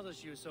it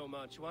bothers you so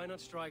much, why not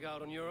strike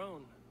out on your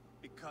own?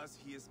 Because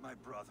he is my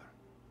brother.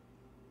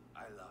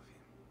 I love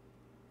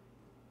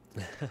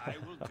him. I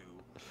will do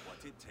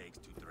what it takes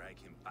to drag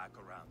him back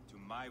around to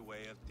my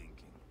way of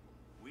thinking.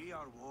 We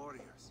are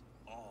warriors,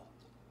 all.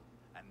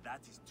 And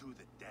that is to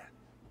the death.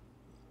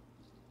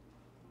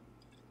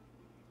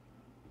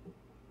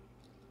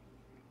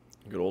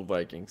 Good old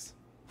Vikings.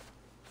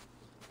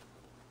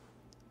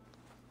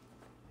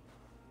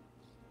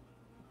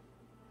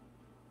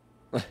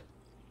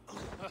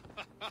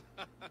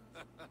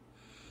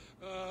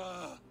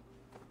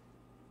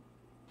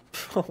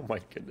 Oh my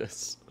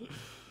goodness.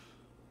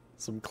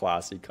 Some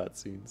classy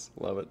cutscenes.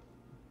 Love it.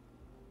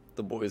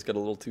 The boys got a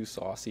little too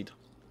saucied.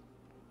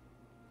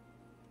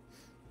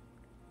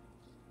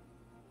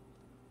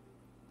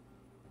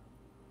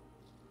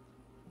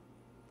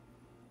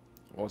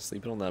 Oh,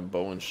 sleeping on that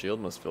bow and shield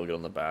must feel good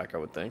on the back, I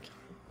would think.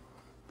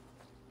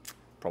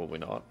 Probably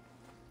not.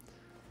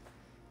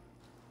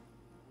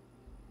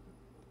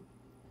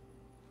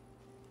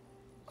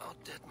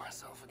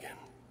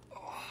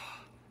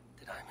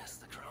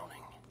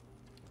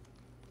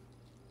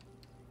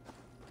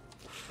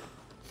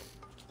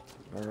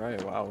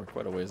 Alright, wow, we're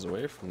quite a ways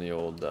away from the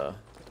old,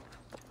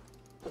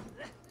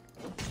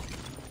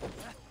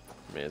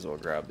 may as well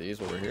grab these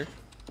while we're here.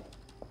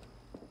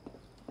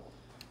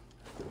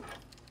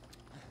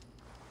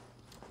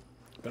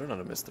 Better not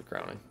have missed the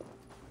crowning.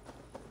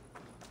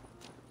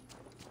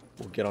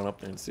 We'll get on up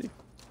there and see.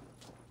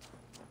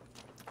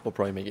 We'll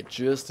probably make it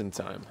just in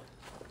time.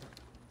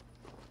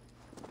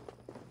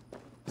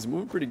 He's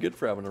moving pretty good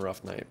for having a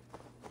rough night.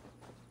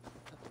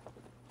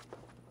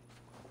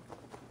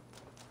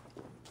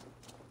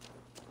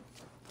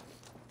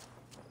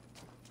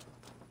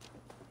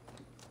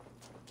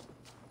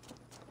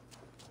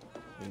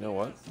 You know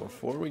what?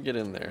 Before we get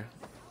in there,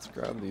 let's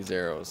grab these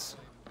arrows.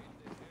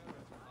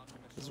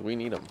 Because we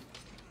need them.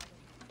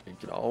 You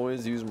can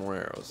always use more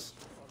arrows.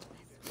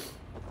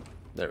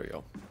 There we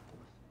go.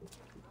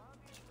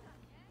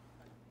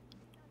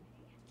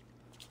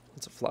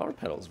 It's a flower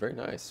petals. Very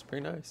nice.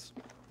 Very nice.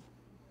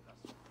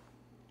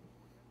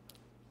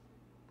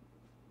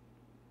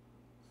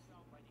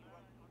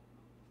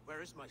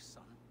 Where is my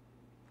son?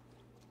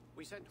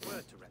 We sent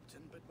word to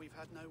Repton, but we've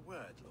had no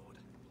word, Lord.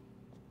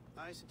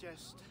 I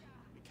suggest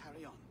we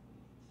carry on.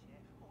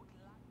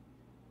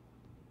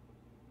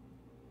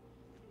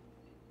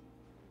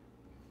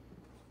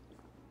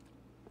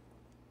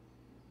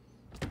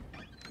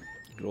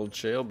 Good old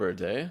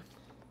Ceolwolf, eh?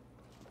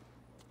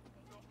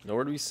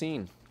 Nowhere to be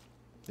seen.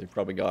 They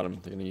probably got him.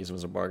 They're gonna use him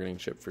as a bargaining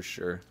chip for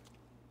sure.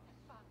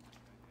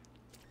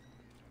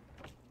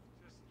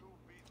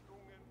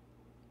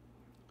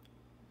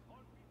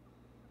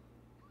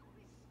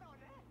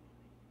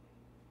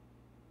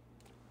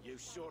 You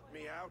sought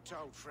me out,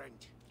 old friend.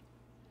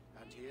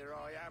 And here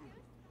I am,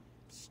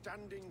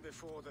 standing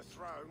before the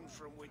throne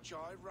from which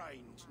I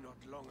reigned not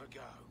long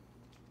ago.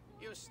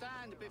 You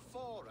stand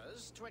before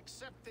us to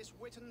accept this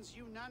Witten's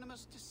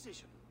unanimous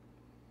decision.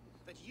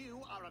 That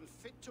you are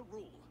unfit to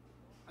rule,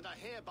 and are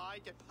hereby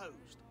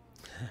deposed.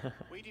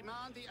 We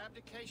demand the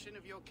abdication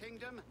of your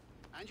kingdom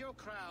and your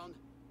crown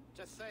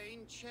to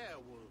Thane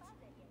Ceolwolf.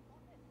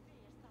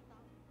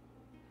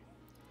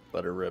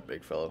 Let her rip,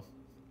 big fellow.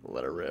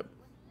 Let her rip.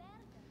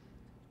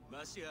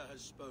 Mercia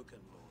has spoken,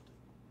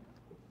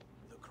 Lord.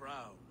 The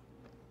crown.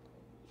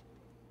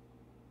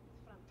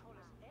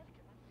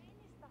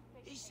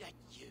 Is that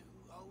you,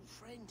 old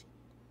friend?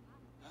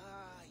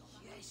 Ah,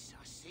 yes,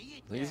 I see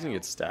it I think he's now. gonna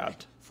get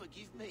stabbed.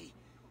 Forgive me.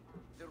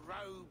 The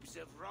robes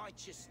of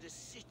righteousness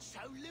sit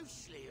so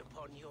loosely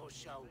upon your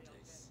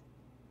shoulders.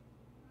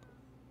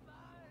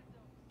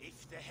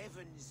 If the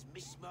heavens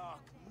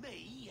mismark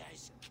me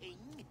as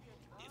king,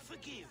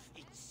 forgive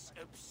its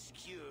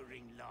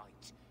obscuring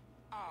light.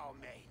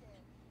 Amen.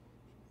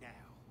 Now,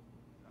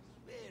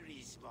 where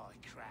is my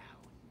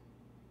crown?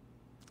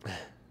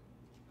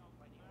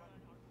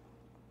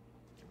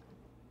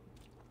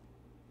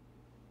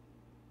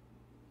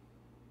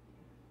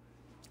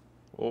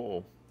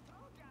 Oh.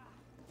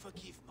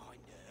 Forgive my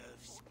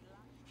nerves.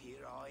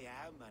 Here I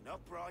am, an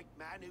upright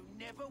man who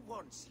never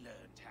once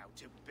learned how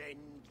to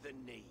bend the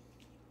knee.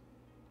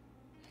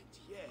 And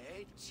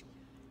yet,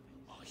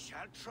 I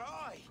shall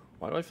try.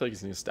 Why do I feel like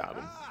he's gonna stab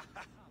him? Ah,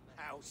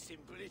 how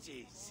simple it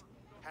is.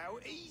 How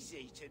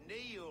easy to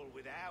kneel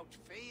without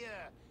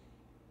fear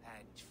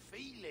and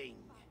feeling.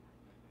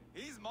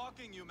 He's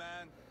mocking you,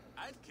 man.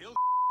 I'd kill.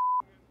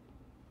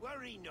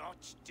 Worry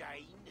not,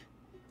 Dane.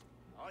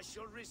 I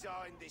shall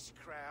resign this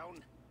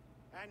crown,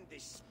 and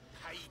this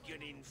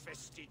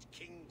pagan-infested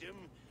kingdom,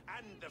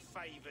 and the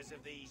favors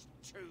of these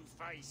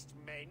two-faced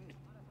men.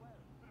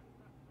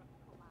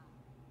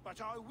 But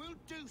I will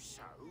do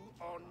so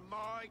on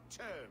my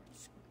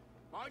terms.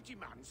 My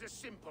demands are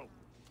simple.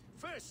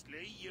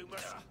 Firstly, you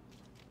must...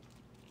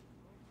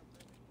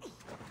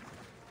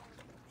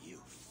 You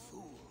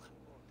fool.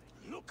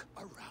 Look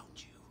around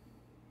you.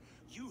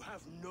 You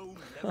have no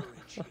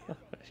leverage here.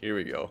 Here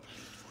we go.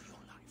 For your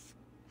life.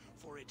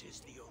 For it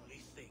is the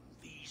only thing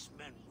these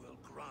men will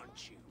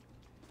grant you.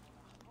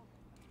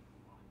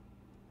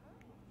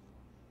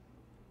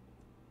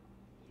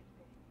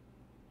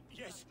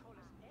 Yes.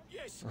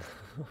 Yes.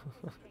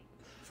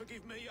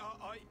 Forgive me.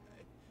 I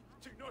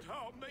do not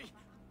harm me.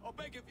 I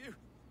beg of you.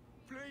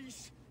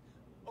 Please.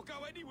 I'll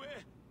go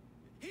anywhere.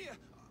 Here.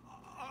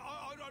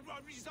 I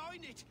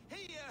resign it.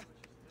 Here.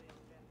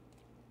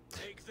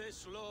 Take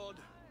this lord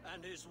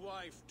and his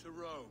wife to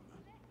Rome.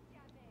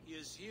 He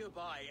is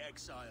hereby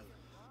exiled,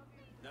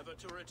 never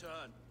to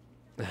return.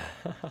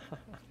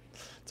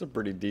 It's a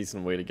pretty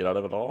decent way to get out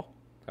of it all.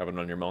 Having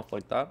it on your mouth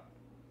like that.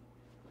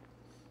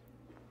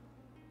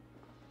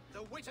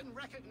 The Witten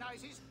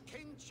recognizes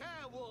King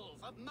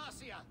Ceolwolf of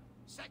Mercia,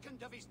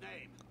 second of his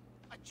name.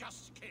 A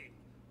just king,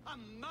 a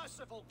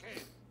merciful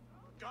king.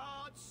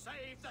 God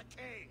save the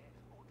king!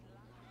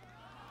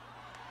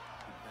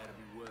 It better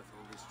be worth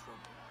all this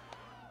trouble.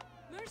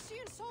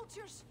 Mercian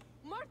soldiers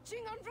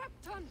marching on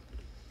Repton.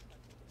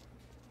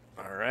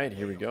 Alright,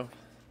 here we go.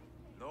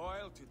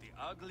 Loyal to the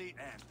ugly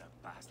and the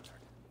bastard.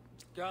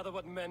 Gather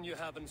what men you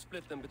have and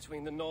split them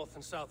between the north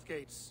and south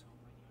gates.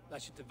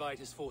 That should divide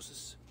his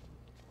forces.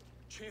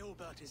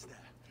 Ceolbert is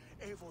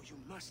there. Eivor, you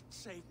must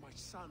save my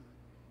son.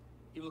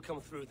 You will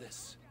come through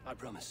this, I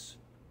promise.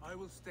 I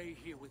will stay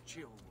here with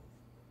Ceolwolf.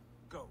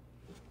 Go.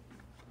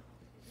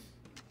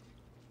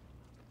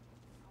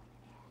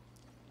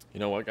 You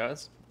know what,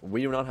 guys?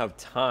 We do not have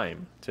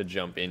time to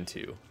jump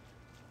into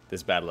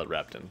this battle at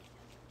Repton.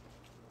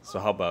 So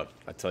how about,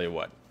 I tell you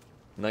what,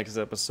 next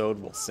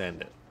episode, we'll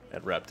send it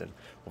at Repton.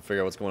 We'll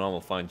figure out what's going on.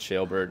 We'll find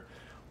Ceolwolf.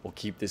 We'll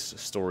keep this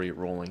story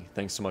rolling.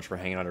 Thanks so much for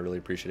hanging out. I really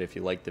appreciate it. If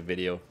you liked the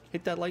video,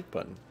 hit that like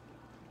button.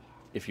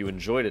 If you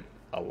enjoyed it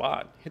a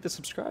lot, hit the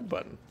subscribe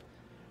button.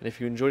 And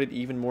if you enjoyed it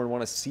even more and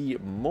want to see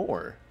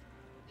more,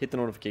 hit the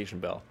notification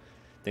bell.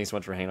 Thanks so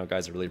much for hanging out,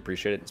 guys. I really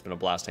appreciate it. It's been a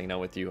blast hanging out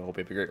with you. I hope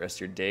you have a great rest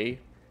of your day.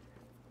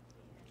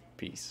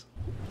 Peace.